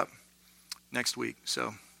finish up next week.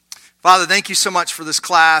 So, Father, thank you so much for this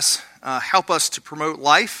class. Help us to promote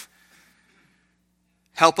life.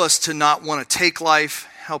 Help us to not want to take life.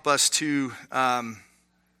 Help us to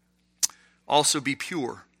also be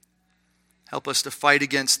pure. Help us to fight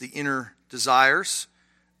against the inner desires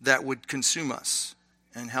that would consume us.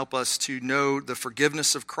 And help us to know the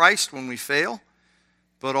forgiveness of Christ when we fail,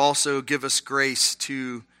 but also give us grace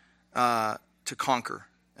to conquer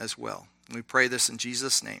as well. And we pray this in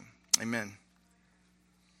Jesus' name. Amen.